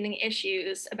longstanding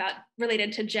issues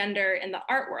related to gender in the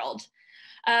art world.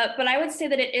 But I would say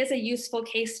that it is a useful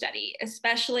case study,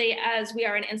 especially as we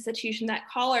are an institution that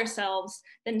call ourselves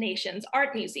the nation's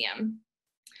art museum.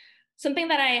 Something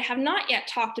that I have not yet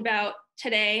talked about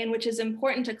today, and which is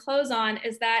important to close on,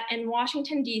 is that in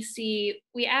Washington, DC,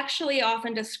 we actually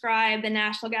often describe the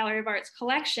National Gallery of Art's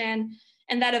collection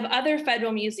and that of other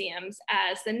federal museums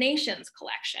as the nation's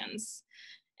collections.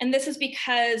 And this is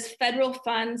because federal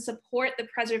funds support the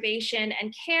preservation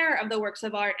and care of the works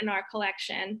of art in our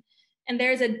collection. And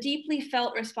there's a deeply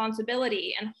felt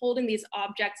responsibility in holding these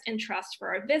objects in trust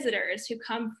for our visitors who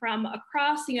come from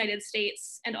across the United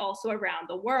States and also around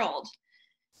the world.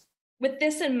 With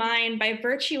this in mind, by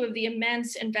virtue of the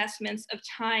immense investments of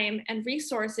time and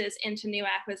resources into new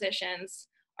acquisitions,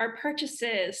 our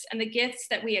purchases and the gifts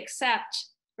that we accept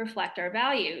reflect our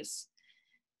values.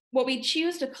 What we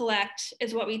choose to collect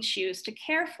is what we choose to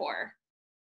care for,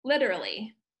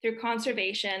 literally, through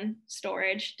conservation,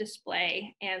 storage,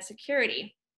 display, and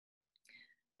security.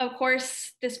 Of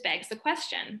course, this begs the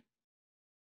question: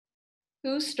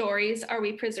 whose stories are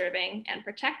we preserving and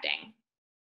protecting?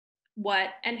 What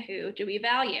and who do we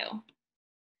value?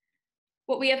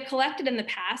 What we have collected in the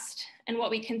past and what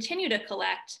we continue to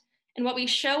collect and what we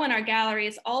show in our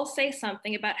galleries all say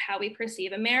something about how we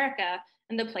perceive America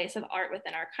and the place of art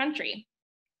within our country.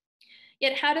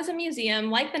 Yet how does a museum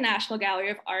like the National Gallery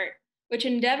of Art, which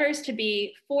endeavors to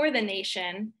be for the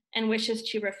nation and wishes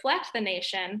to reflect the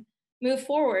nation, move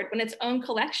forward when its own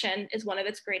collection is one of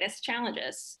its greatest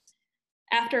challenges?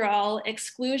 After all,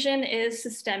 exclusion is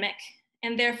systemic,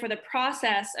 and therefore the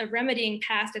process of remedying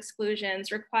past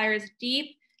exclusions requires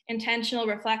deep, intentional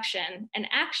reflection and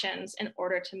actions in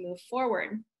order to move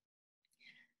forward.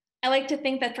 I like to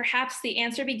think that perhaps the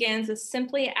answer begins with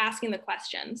simply asking the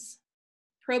questions,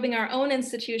 probing our own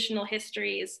institutional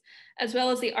histories, as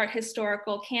well as the art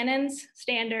historical canons,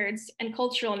 standards, and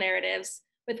cultural narratives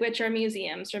with which our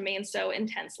museums remain so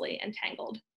intensely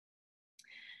entangled.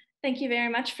 Thank you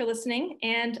very much for listening,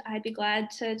 and I'd be glad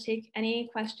to take any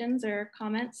questions or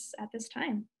comments at this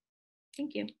time.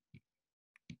 Thank you.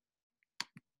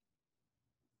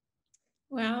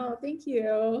 Wow, thank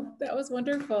you. That was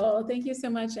wonderful. Thank you so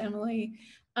much, Emily.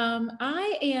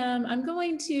 I'm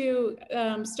going to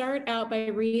start out by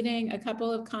reading a couple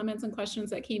of comments and questions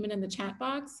that came in the chat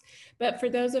box. But for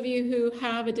those of you who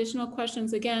have additional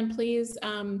questions, again, please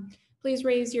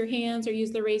raise your hands or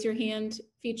use the raise your hand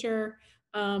feature,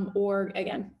 or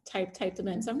again, type them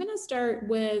in. So I'm going to start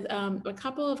with a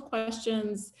couple of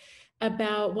questions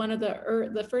about one of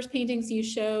the first paintings you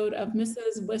showed of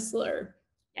Mrs. Whistler.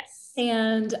 Yes.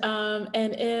 And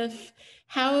if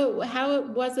how it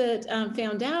was it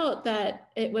found out that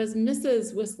it was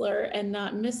Mrs. Whistler and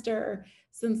not Mr.,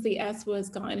 since the S was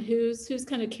gone? Whose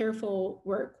kind of careful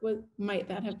work might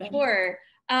that have been? Sure.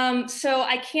 So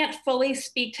I can't fully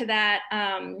speak to that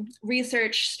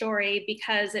research story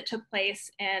because it took place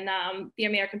in the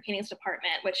American Paintings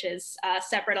Department, which is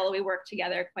separate, although we work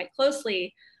together quite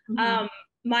closely. Mm-hmm.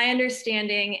 My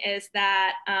understanding is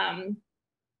that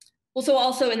well, so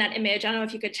also in that image, I don't know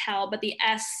if you could tell, but the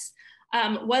S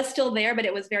was still there, but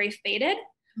it was very faded.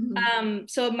 Mm-hmm.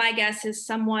 So my guess is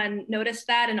someone noticed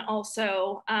that. And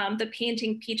also the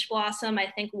painting Peach Blossom, I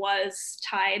think, was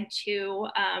tied to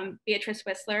Beatrice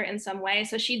Whistler in some way.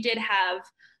 So she did have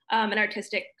an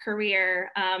artistic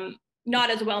career, not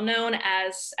as well known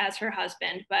as her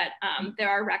husband, but there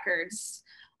are records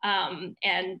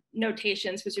and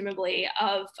notations, presumably,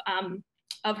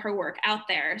 of her work out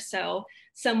there. So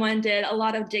someone did a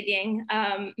lot of digging.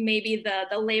 Maybe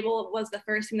the label was the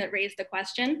first thing that raised the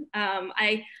question.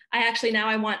 I actually now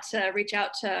I want to reach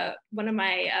out to one of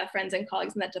my friends and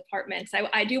colleagues in that department. So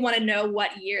I do want to know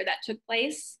what year that took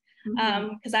place.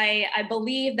 Because I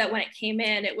believe that when it came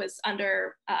in, it was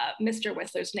under Mr.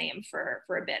 Whistler's name for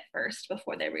a bit first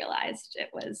before they realized it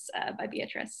was by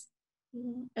Beatrice.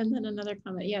 And then another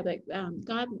comment, yeah, that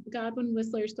Godwin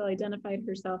Whistler still identified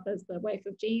herself as the wife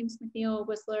of James McNeill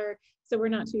Whistler. So we're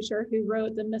not too sure who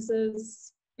wrote the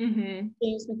Mrs.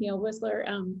 James McNeill Whistler.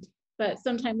 But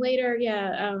sometime later,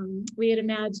 we had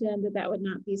imagined that would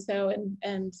not be so,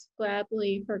 and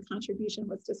gladly her contribution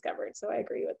was discovered. So I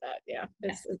agree with that. Yeah,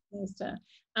 it's nice to.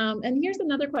 And here's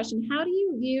another question: how do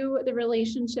you view the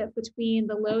relationship between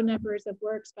the low numbers of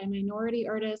works by minority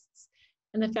artists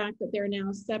and the fact that there are now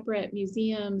separate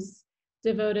museums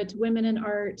devoted to women in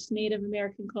art, Native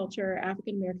American culture,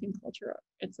 African American culture,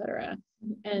 et cetera?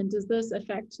 And does this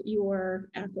affect your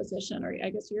acquisition, or I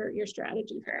guess your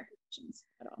strategy for acquisitions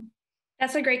at all?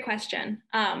 That's a great question,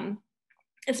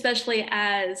 especially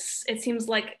as it seems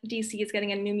like DC is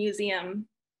getting a new museum,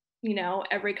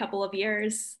 every couple of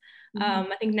years.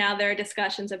 I think now there are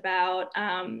discussions about,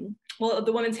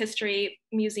 the Women's History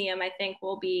Museum, I think,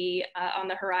 will be on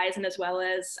the horizon, as well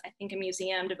as, I think, a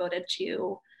museum devoted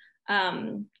to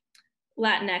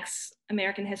Latinx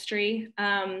American history.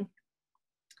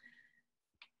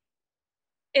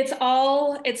 They're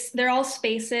all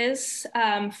spaces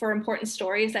for important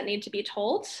stories that need to be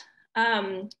told.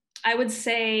 I would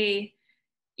say,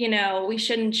 we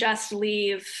shouldn't just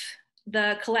leave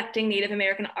the collecting Native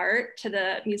American art to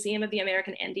the Museum of the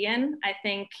American Indian. I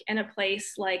think in a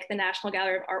place like the National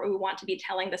Gallery of Art, where we want to be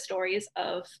telling the stories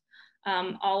of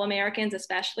all Americans,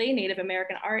 especially Native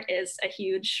American art, is a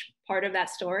huge part of that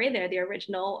story. They're the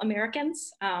original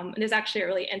Americans. And there's actually a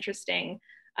really interesting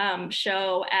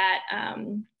show at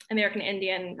American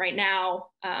Indian right now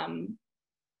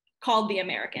called The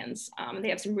Americans. They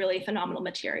have some really phenomenal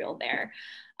material there.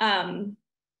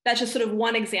 That's just sort of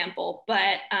one example,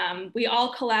 but we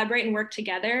all collaborate and work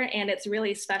together, and it's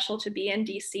really special to be in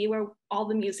DC, where all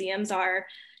the museums are,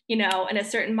 in a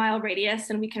certain mile radius,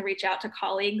 and we can reach out to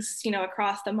colleagues,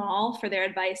 across the mall for their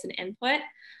advice and input.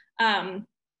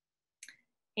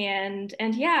 And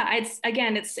yeah,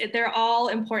 they're all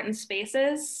important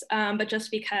spaces, but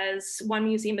just because one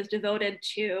museum is devoted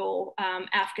to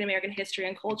African American history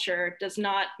and culture does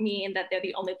not mean that they're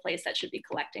the only place that should be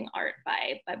collecting art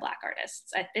by Black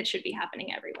artists. It should be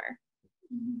happening everywhere.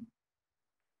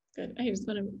 Good. I just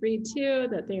want to read too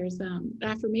that there's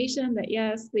affirmation that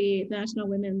yes, the National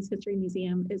Women's History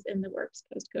Museum is in the works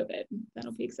post-COVID.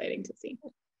 That'll be exciting to see.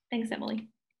 Thanks, Emily.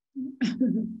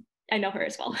 I know her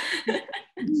as well.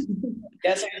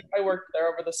 Yes, I worked there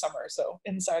over the summer, so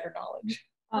insider knowledge.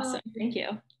 Awesome, thank you.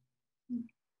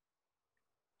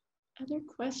 Other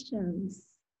questions?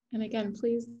 And again,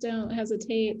 please don't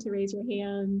hesitate to raise your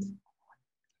hand.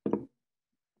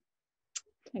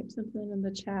 Type something in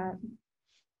the chat.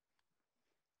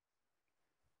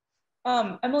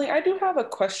 Emily, I do have a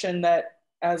question that,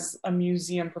 as a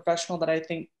museum professional, that I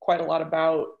think quite a lot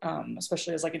about,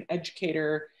 especially as like an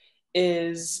educator,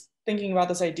 is thinking about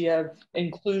this idea of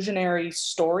inclusionary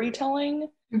storytelling.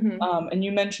 And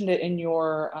you mentioned it in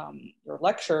your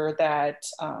lecture that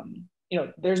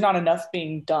there's not enough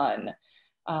being done.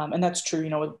 And that's true,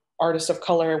 with artists of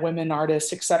color, women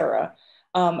artists, etc.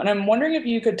 And I'm wondering if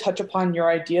you could touch upon your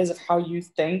ideas of how you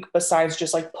think, besides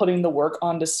just like putting the work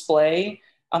on display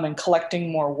and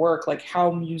collecting more work, like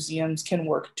how museums can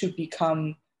work to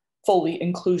become fully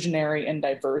inclusionary and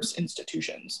diverse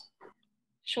institutions.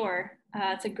 Sure,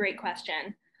 it's a great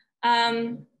question.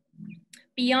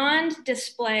 Beyond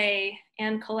display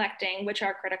and collecting, which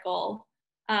are critical,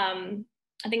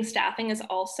 I think staffing is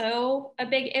also a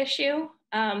big issue.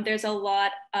 There's a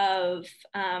lot of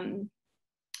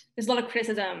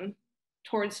criticism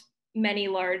towards many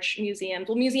large museums,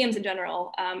 well, museums in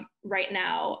general, right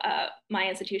now, my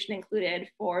institution included,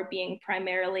 for being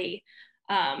primarily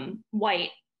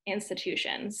white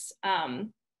institutions.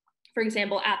 For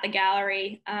example, at the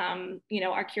gallery,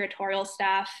 our curatorial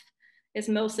staff is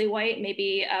mostly white,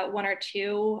 maybe one or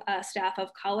two staff of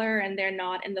color, and they're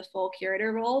not in the full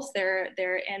curator roles.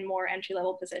 They're in more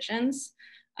entry-level positions.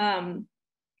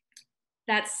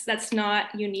 That's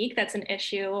not unique. That's an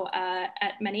issue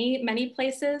at many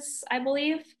places, I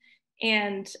believe.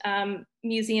 And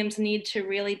museums need to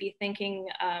really be thinking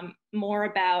more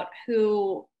about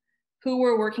who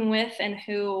we're working with and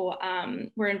who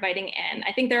we're inviting in.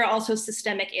 I think there are also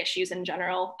systemic issues in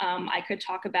general. I could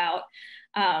talk about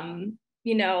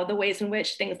the ways in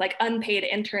which things like unpaid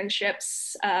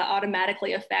internships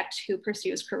automatically affect who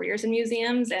pursues careers in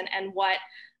museums, and what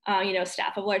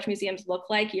staff of large museums look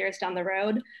like years down the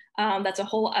road. That's a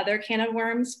whole other can of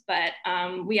worms, but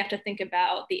we have to think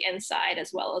about the inside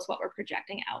as well as what we're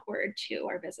projecting outward to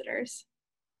our visitors.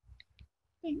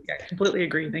 Thanks. Yeah, I completely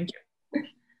agree. Thank you.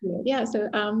 Yeah, so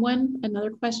another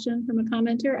question from a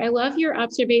commenter. I love your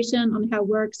observation on how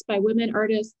works by women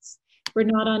artists were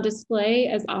not on display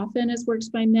as often as works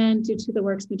by men due to the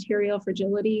work's material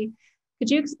fragility. Could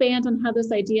you expand on how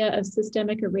this idea of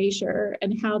systemic erasure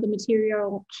and how the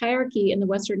material hierarchy in the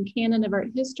Western canon of art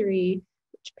history,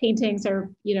 which paintings are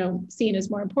seen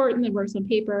as more important than works on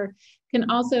paper, can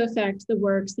also affect the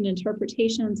works and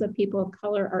interpretations of people of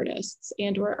color artists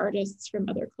and or artists from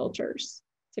other cultures?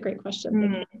 It's a great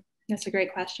question. That's a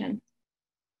great question.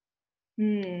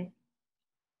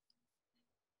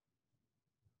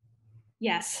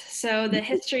 Yes, so the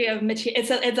history of material,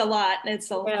 it's a lot.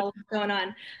 It's a lot going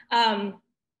on. The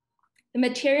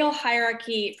material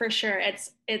hierarchy, for sure,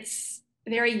 it's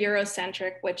very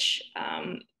Eurocentric, which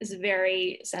is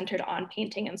very centered on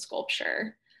painting and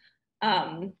sculpture.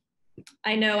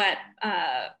 I know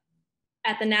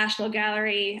at the National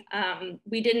Gallery,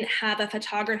 we didn't have a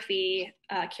photography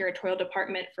curatorial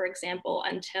department, for example,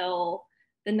 until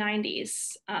the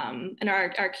 90s. And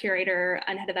our curator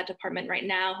and head of that department right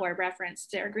now, who I referenced,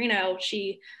 Sarah Greeno,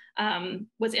 she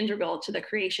was integral to the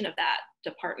creation of that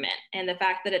department. And the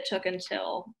fact that it took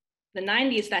until the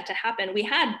 90s that to happen, we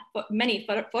had many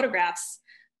photographs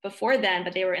before then,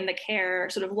 but they were in the care,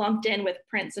 sort of lumped in with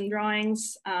prints and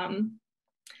drawings. And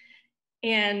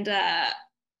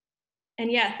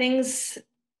yeah, things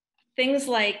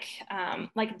like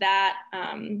that,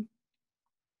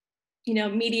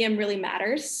 medium really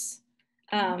matters,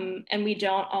 and we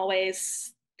don't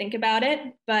always think about it,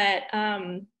 but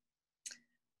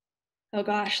oh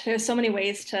gosh, there's so many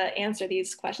ways to answer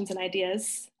these questions and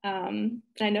ideas. And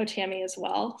I know Tammy as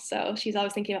well, so she's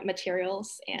always thinking about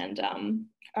materials, and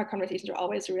our conversations are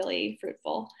always really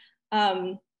fruitful.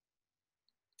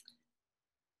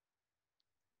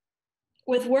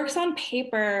 With works on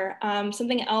paper,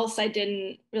 something else I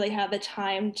didn't really have the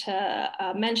time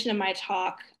to mention in my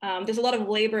talk, there's a lot of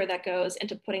labor that goes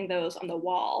into putting those on the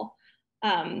wall.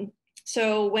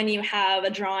 So when you have a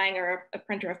drawing or a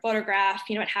print or a photograph,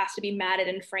 it has to be matted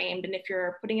and framed. And if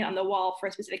you're putting it on the wall for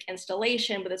a specific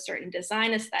installation with a certain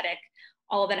design aesthetic,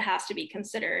 all of that has to be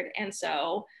considered. And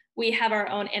so we have our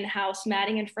own in-house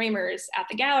matting and framers at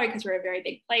the gallery because we're a very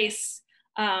big place.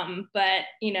 But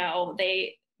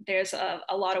there's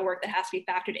a lot of work that has to be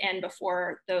factored in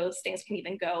before those things can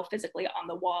even go physically on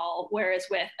the wall. Whereas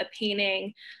with a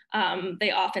painting, they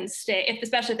often stay,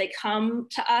 especially if they come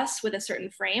to us with a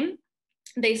certain frame,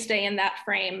 they stay in that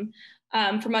frame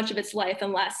for much of its life,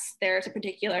 unless there's a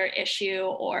particular issue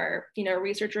or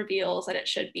research reveals that it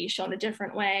should be shown a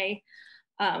different way,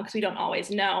 because we don't always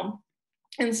know.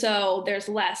 And so there's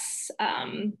less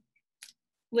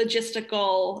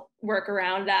logistical work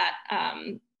around that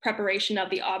preparation of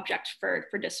the object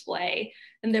for display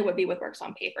than there would be with works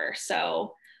on paper.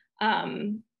 So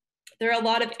there are a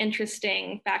lot of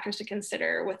interesting factors to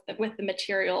consider with the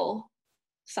material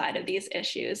side of these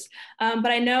issues.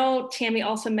 But I know Tammy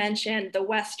also mentioned the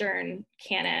Western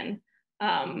canon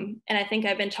And I think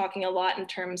I've been talking a lot in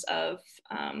terms of,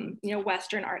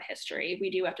 Western art history. We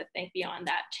do have to think beyond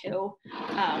that too.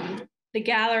 The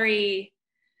gallery,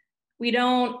 we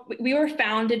were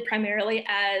founded primarily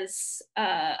as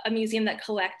a museum that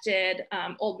collected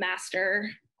old master,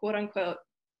 quote unquote,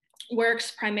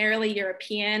 works, primarily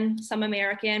European, some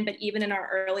American, but even in our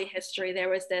early history, there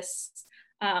was this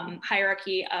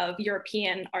hierarchy of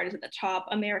European artists at the top,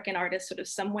 American artists sort of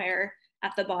somewhere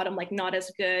at the bottom, like not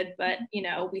as good, but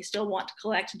we still want to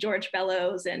collect George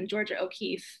Bellows and Georgia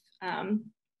O'Keeffe.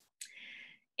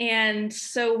 And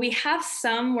so we have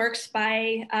some works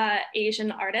by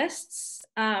Asian artists,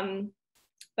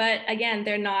 but again,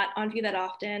 they're not on view that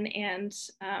often, and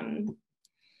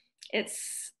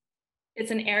it's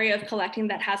an area of collecting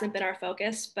that hasn't been our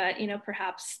focus, but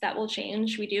perhaps that will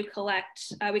change. We do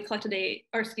collect,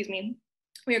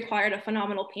 we acquired a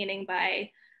phenomenal painting by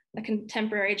a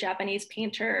contemporary Japanese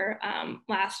painter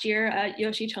last year,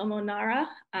 Yoshitomo Nara.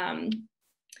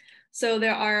 So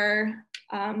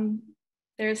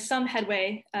there's some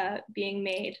headway being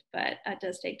made, but it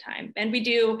does take time. And we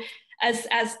do, as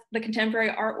the contemporary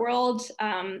art world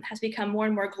has become more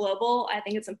and more global, I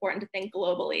think it's important to think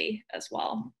globally as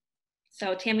well.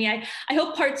 So Tammy, I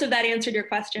hope parts of that answered your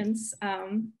questions.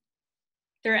 If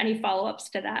there are any follow-ups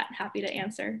to that, happy to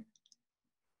answer.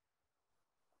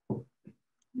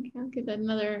 Okay, I'll give that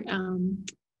another,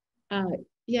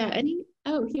 yeah,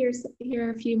 here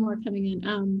are a few more coming in.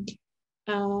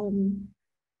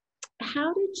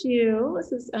 How did you,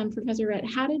 this is Professor Rhett,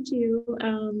 how did you,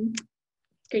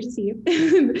 great to see you.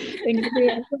 Thank you for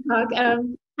your talk.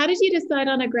 How did you decide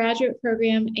on a graduate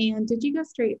program, and did you go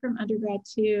straight from undergrad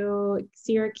to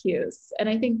Syracuse? And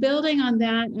I think building on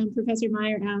that, Professor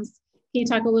Meyer asked, can you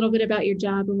talk a little bit about your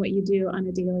job and what you do on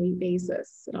a daily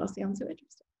basis? It all sounds so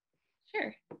interesting.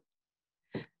 Sure.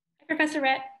 Hi, Professor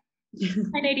Rhett.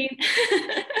 Hi, Nadine.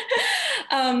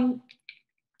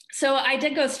 So I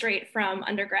did go straight from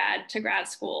undergrad to grad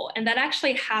school, and that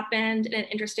actually happened in an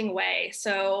interesting way.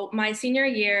 So my senior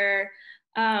year,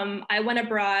 I went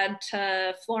abroad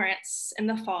to Florence in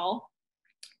the fall.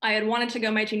 I had wanted to go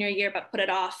my junior year, but put it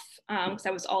off because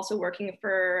I was also working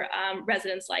for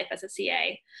residence life as a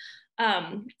CA.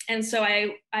 And so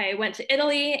I went to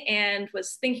Italy and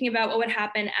was thinking about what would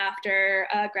happen after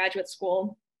graduate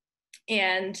school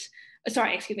and,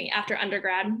 after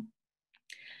undergrad.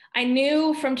 I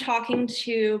knew from talking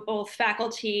to both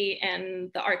faculty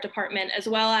and the art department, as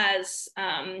well as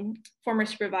former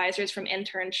supervisors from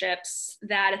internships,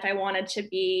 that if I wanted to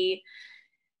be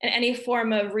in any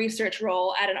form of research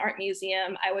role at an art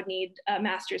museum, I would need a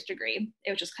master's degree.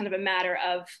 It was just kind of a matter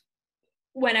of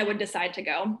when I would decide to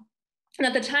go. And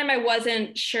at the time, I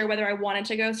wasn't sure whether I wanted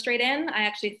to go straight in. I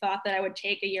actually thought that I would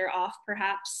take a year off,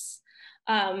 perhaps.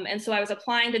 And so I was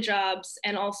applying to jobs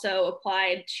and also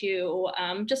applied to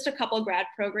just a couple of grad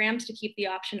programs to keep the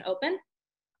option open.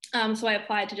 So I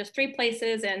applied to just 3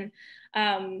 places, and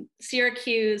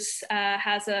Syracuse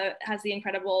has the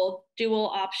incredible dual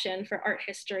option for art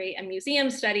history and museum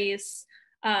studies.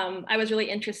 I was really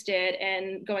interested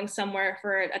in going somewhere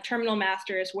for a terminal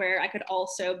master's where I could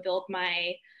also build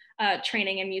my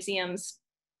training in museums.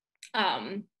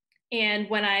 And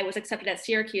when I was accepted at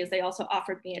Syracuse, they also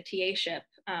offered me a TA-ship.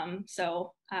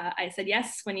 So I said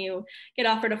yes. When you get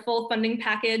offered a full funding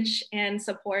package and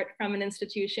support from an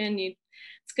institution,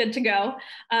 it's good to go.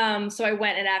 So I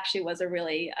went, and it actually was a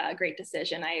really great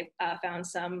decision. I found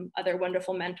some other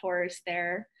wonderful mentors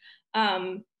there.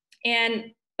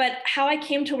 But how I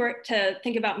came to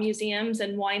think about museums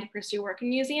and wanting to pursue work in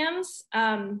museums,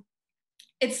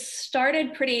 it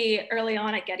started pretty early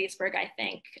on at Gettysburg, I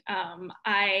think.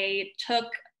 I took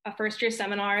a first-year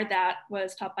seminar that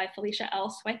was taught by Felicia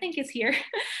Else, who I think is here.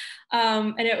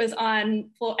 And it was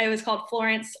called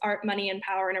Florence, Art, Money, and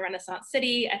Power in a Renaissance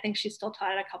City. I think she still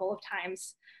taught it a couple of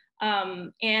times.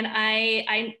 And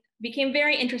I became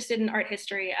very interested in art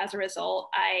history as a result.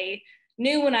 I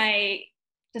knew when I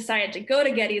decided to go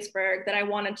to Gettysburg that I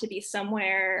wanted to be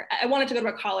somewhere, I wanted to go to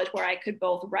a college where I could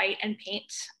both write and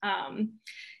paint.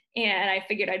 And I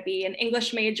figured I'd be an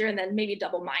English major and then maybe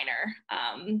double minor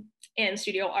in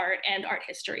studio art and art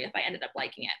history if I ended up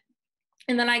liking it.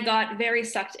 And then I got very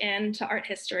sucked into art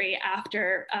history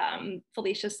after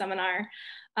Felicia's seminar,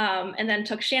 and then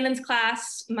took Shannon's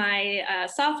class my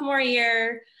sophomore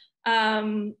year,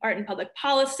 art and public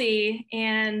policy.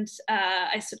 And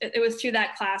it was through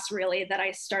that class really that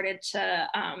I started to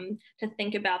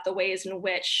think about the ways in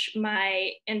which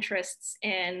my interests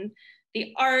in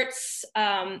the arts,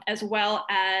 as well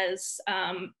as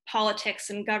politics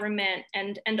and government,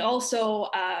 and also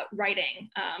writing.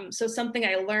 So something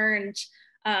I learned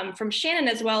from Shannon,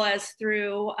 as well as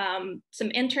through some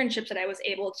internships that I was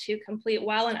able to complete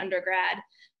while in undergrad,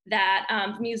 that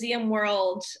the museum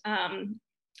world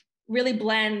really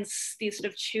blends these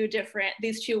sort of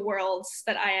these two worlds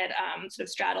that I had sort of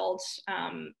straddled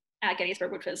at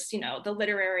Gettysburg, which was, the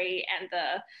literary and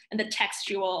the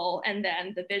textual and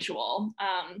then the visual.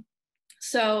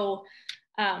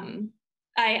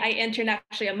 I interned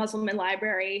actually at Musselman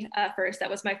Library first. That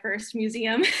was my first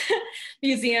museum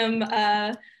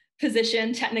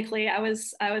position. Technically, I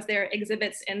was their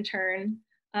exhibits intern,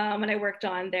 and I worked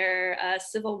on their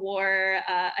Civil War.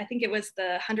 I think it was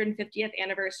the 150th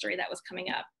anniversary that was coming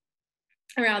up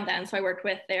around then. So I worked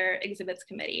with their exhibits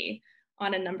committee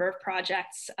on a number of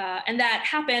projects, and that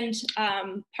happened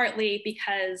partly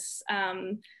because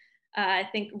I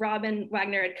think Robin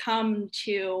Wagner had come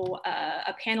to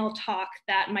a panel talk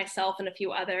that myself and a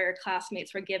few other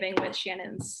classmates were giving with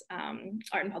Shannon's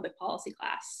art and public policy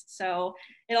class. So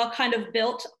it all kind of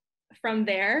built from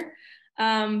there.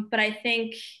 But I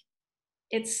think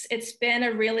it's been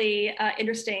a really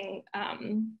interesting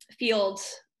field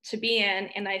to be in,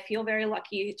 and I feel very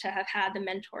lucky to have had the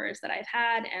mentors that I've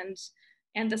had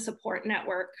and the support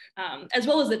network, as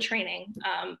well as the training.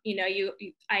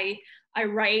 I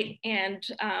write and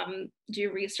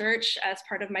do research as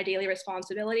part of my daily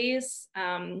responsibilities.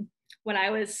 When I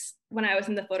was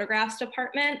in the photographs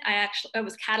department, I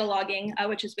was cataloging,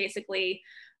 which is basically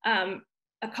a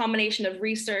combination of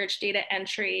research, data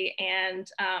entry, and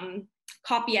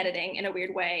copy editing in a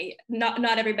weird way.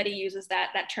 Not everybody uses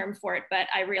that term for it, but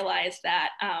I realized that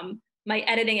my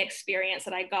editing experience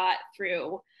that I got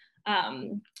through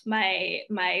my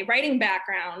writing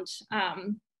background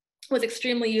was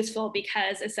extremely useful,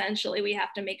 because essentially we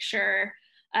have to make sure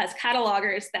as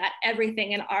catalogers that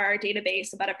everything in our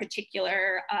database about a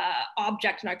particular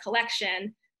object in our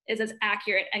collection is as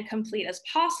accurate and complete as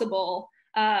possible,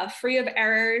 free of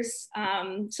errors,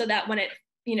 so that when it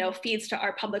feeds to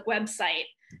our public website,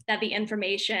 that the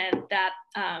information that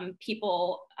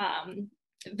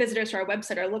visitors to our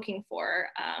website are looking for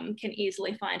can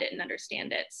easily find it and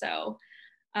understand it. So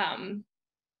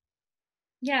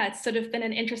yeah, it's sort of been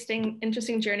an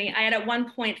interesting journey. I had at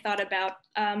one point thought about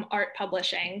art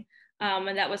publishing,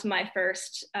 and that was my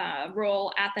first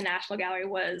role at the National Gallery,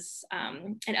 was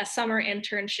in a summer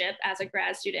internship as a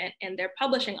grad student in their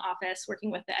publishing office,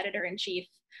 working with the editor-in-chief.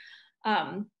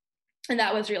 And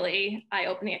that was really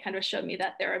eye-opening. It kind of showed me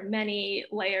that there are many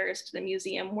layers to the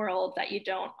museum world that you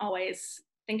don't always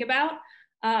think about.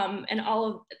 There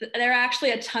are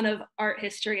actually a ton of art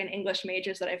history and English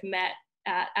majors that I've met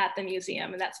at the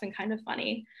museum, and that's been kind of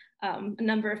funny. A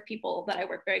number of people that I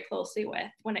work very closely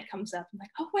with, when it comes up, I'm like,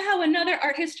 oh wow, another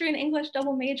art history and English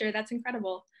double major, that's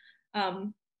incredible.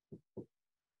 So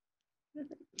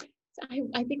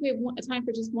I think we have time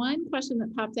for just one question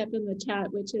that popped up in the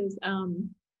chat, which is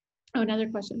another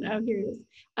question. Oh, here it is.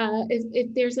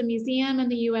 If there's a museum in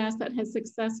the US that has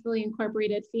successfully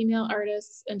incorporated female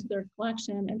artists into their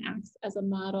collection and acts as a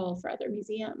model for other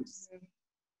museums,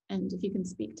 and if you can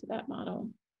speak to that model.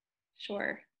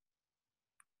 Sure.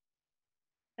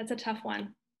 That's a tough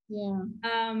one. Yeah.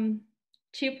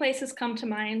 Two places come to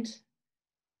mind.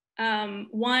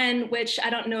 One, which I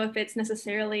don't know if it's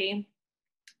necessarily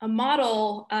a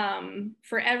model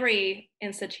for every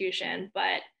institution,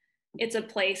 but it's a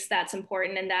place that's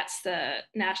important, and that's the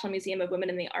National Museum of Women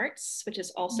in the Arts, which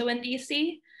is also in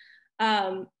DC.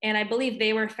 And I believe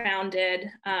they were founded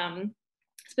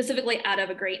specifically out of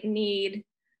a great need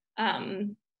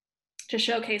to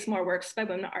showcase more works by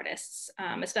women artists,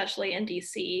 especially in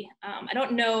DC. I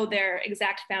don't know their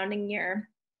exact founding year,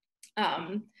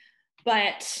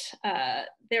 but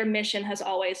their mission has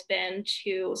always been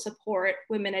to support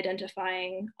women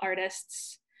identifying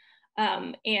artists,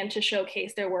 and to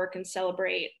showcase their work and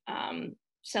celebrate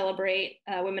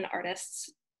women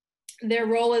artists. Their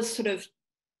role is sort of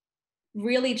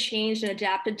really changed and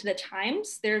adapted to the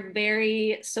times. They're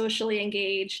very socially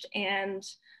engaged, and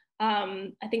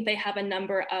I think they have a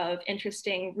number of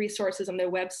interesting resources on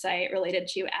their website related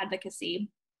to advocacy.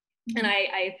 And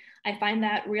I find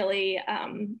that really,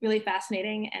 really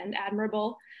fascinating and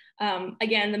admirable.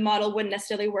 Again, the model wouldn't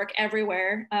necessarily work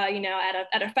everywhere.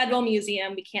 At a federal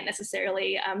museum, we can't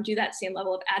necessarily do that same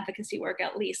level of advocacy work,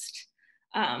 at least,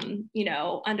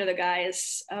 under the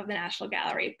guise of the National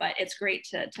Gallery, but it's great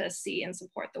to see and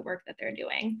support the work that they're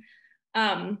doing.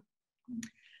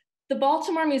 The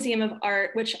Baltimore Museum of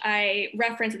Art, which I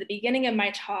referenced at the beginning of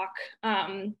my talk,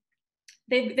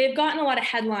 they've gotten a lot of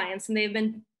headlines, and they've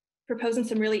been proposing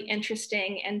some really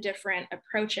interesting and different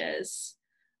approaches.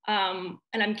 And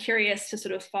I'm curious to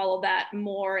sort of follow that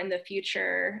more in the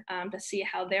future, to see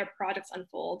how their projects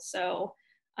unfold. So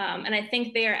And I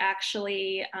think they are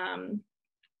actually,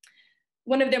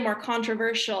 one of their more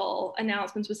controversial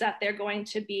announcements was that they're going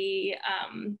to be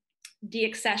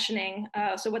deaccessioning.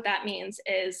 So what that means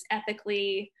is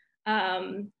ethically,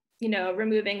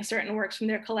 removing certain works from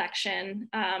their collection,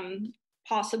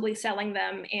 possibly selling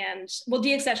them, and well,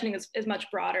 deaccessioning is much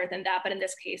broader than that, but in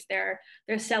this case, they're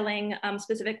selling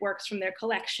specific works from their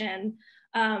collection,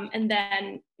 and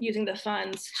then using the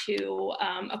funds to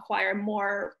acquire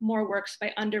more works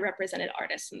by underrepresented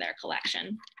artists in their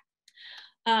collection.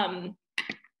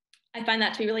 I find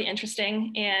that to be really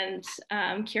interesting, and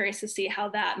I'm curious to see how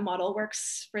that model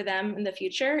works for them in the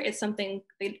future. It's something,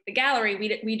 the gallery,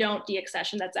 we don't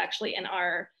deaccession. That's actually in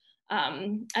our,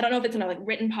 I don't know if it's in our like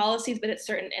written policies, but it's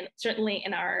certainly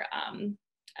in our,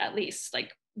 at least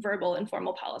like verbal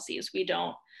informal policies. We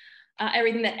don't,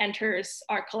 everything that enters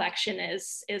our collection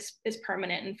is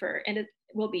permanent and it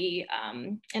will be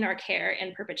in our care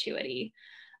in perpetuity.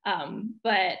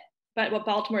 But what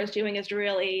Baltimore is doing is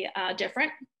really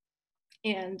different.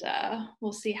 And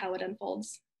we'll see how it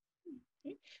unfolds.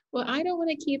 Well, I don't want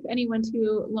to keep anyone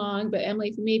too long, but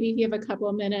Emily, maybe if you have a couple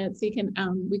of minutes, you can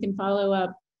we can follow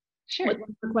up with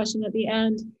one more question at the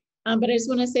end. But I just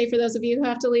want to say, for those of you who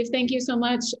have to leave, thank you so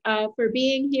much for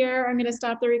being here. I'm going to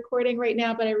stop the recording right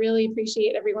now, but I really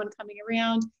appreciate everyone coming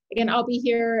around. Again, I'll be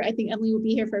here. I think Emily will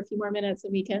be here for a few more minutes,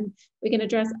 and we can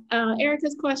address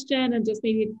Erica's question and just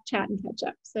maybe chat and catch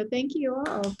up. So thank you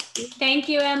all. Thank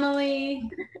you, Emily.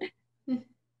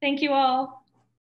 Thank you all.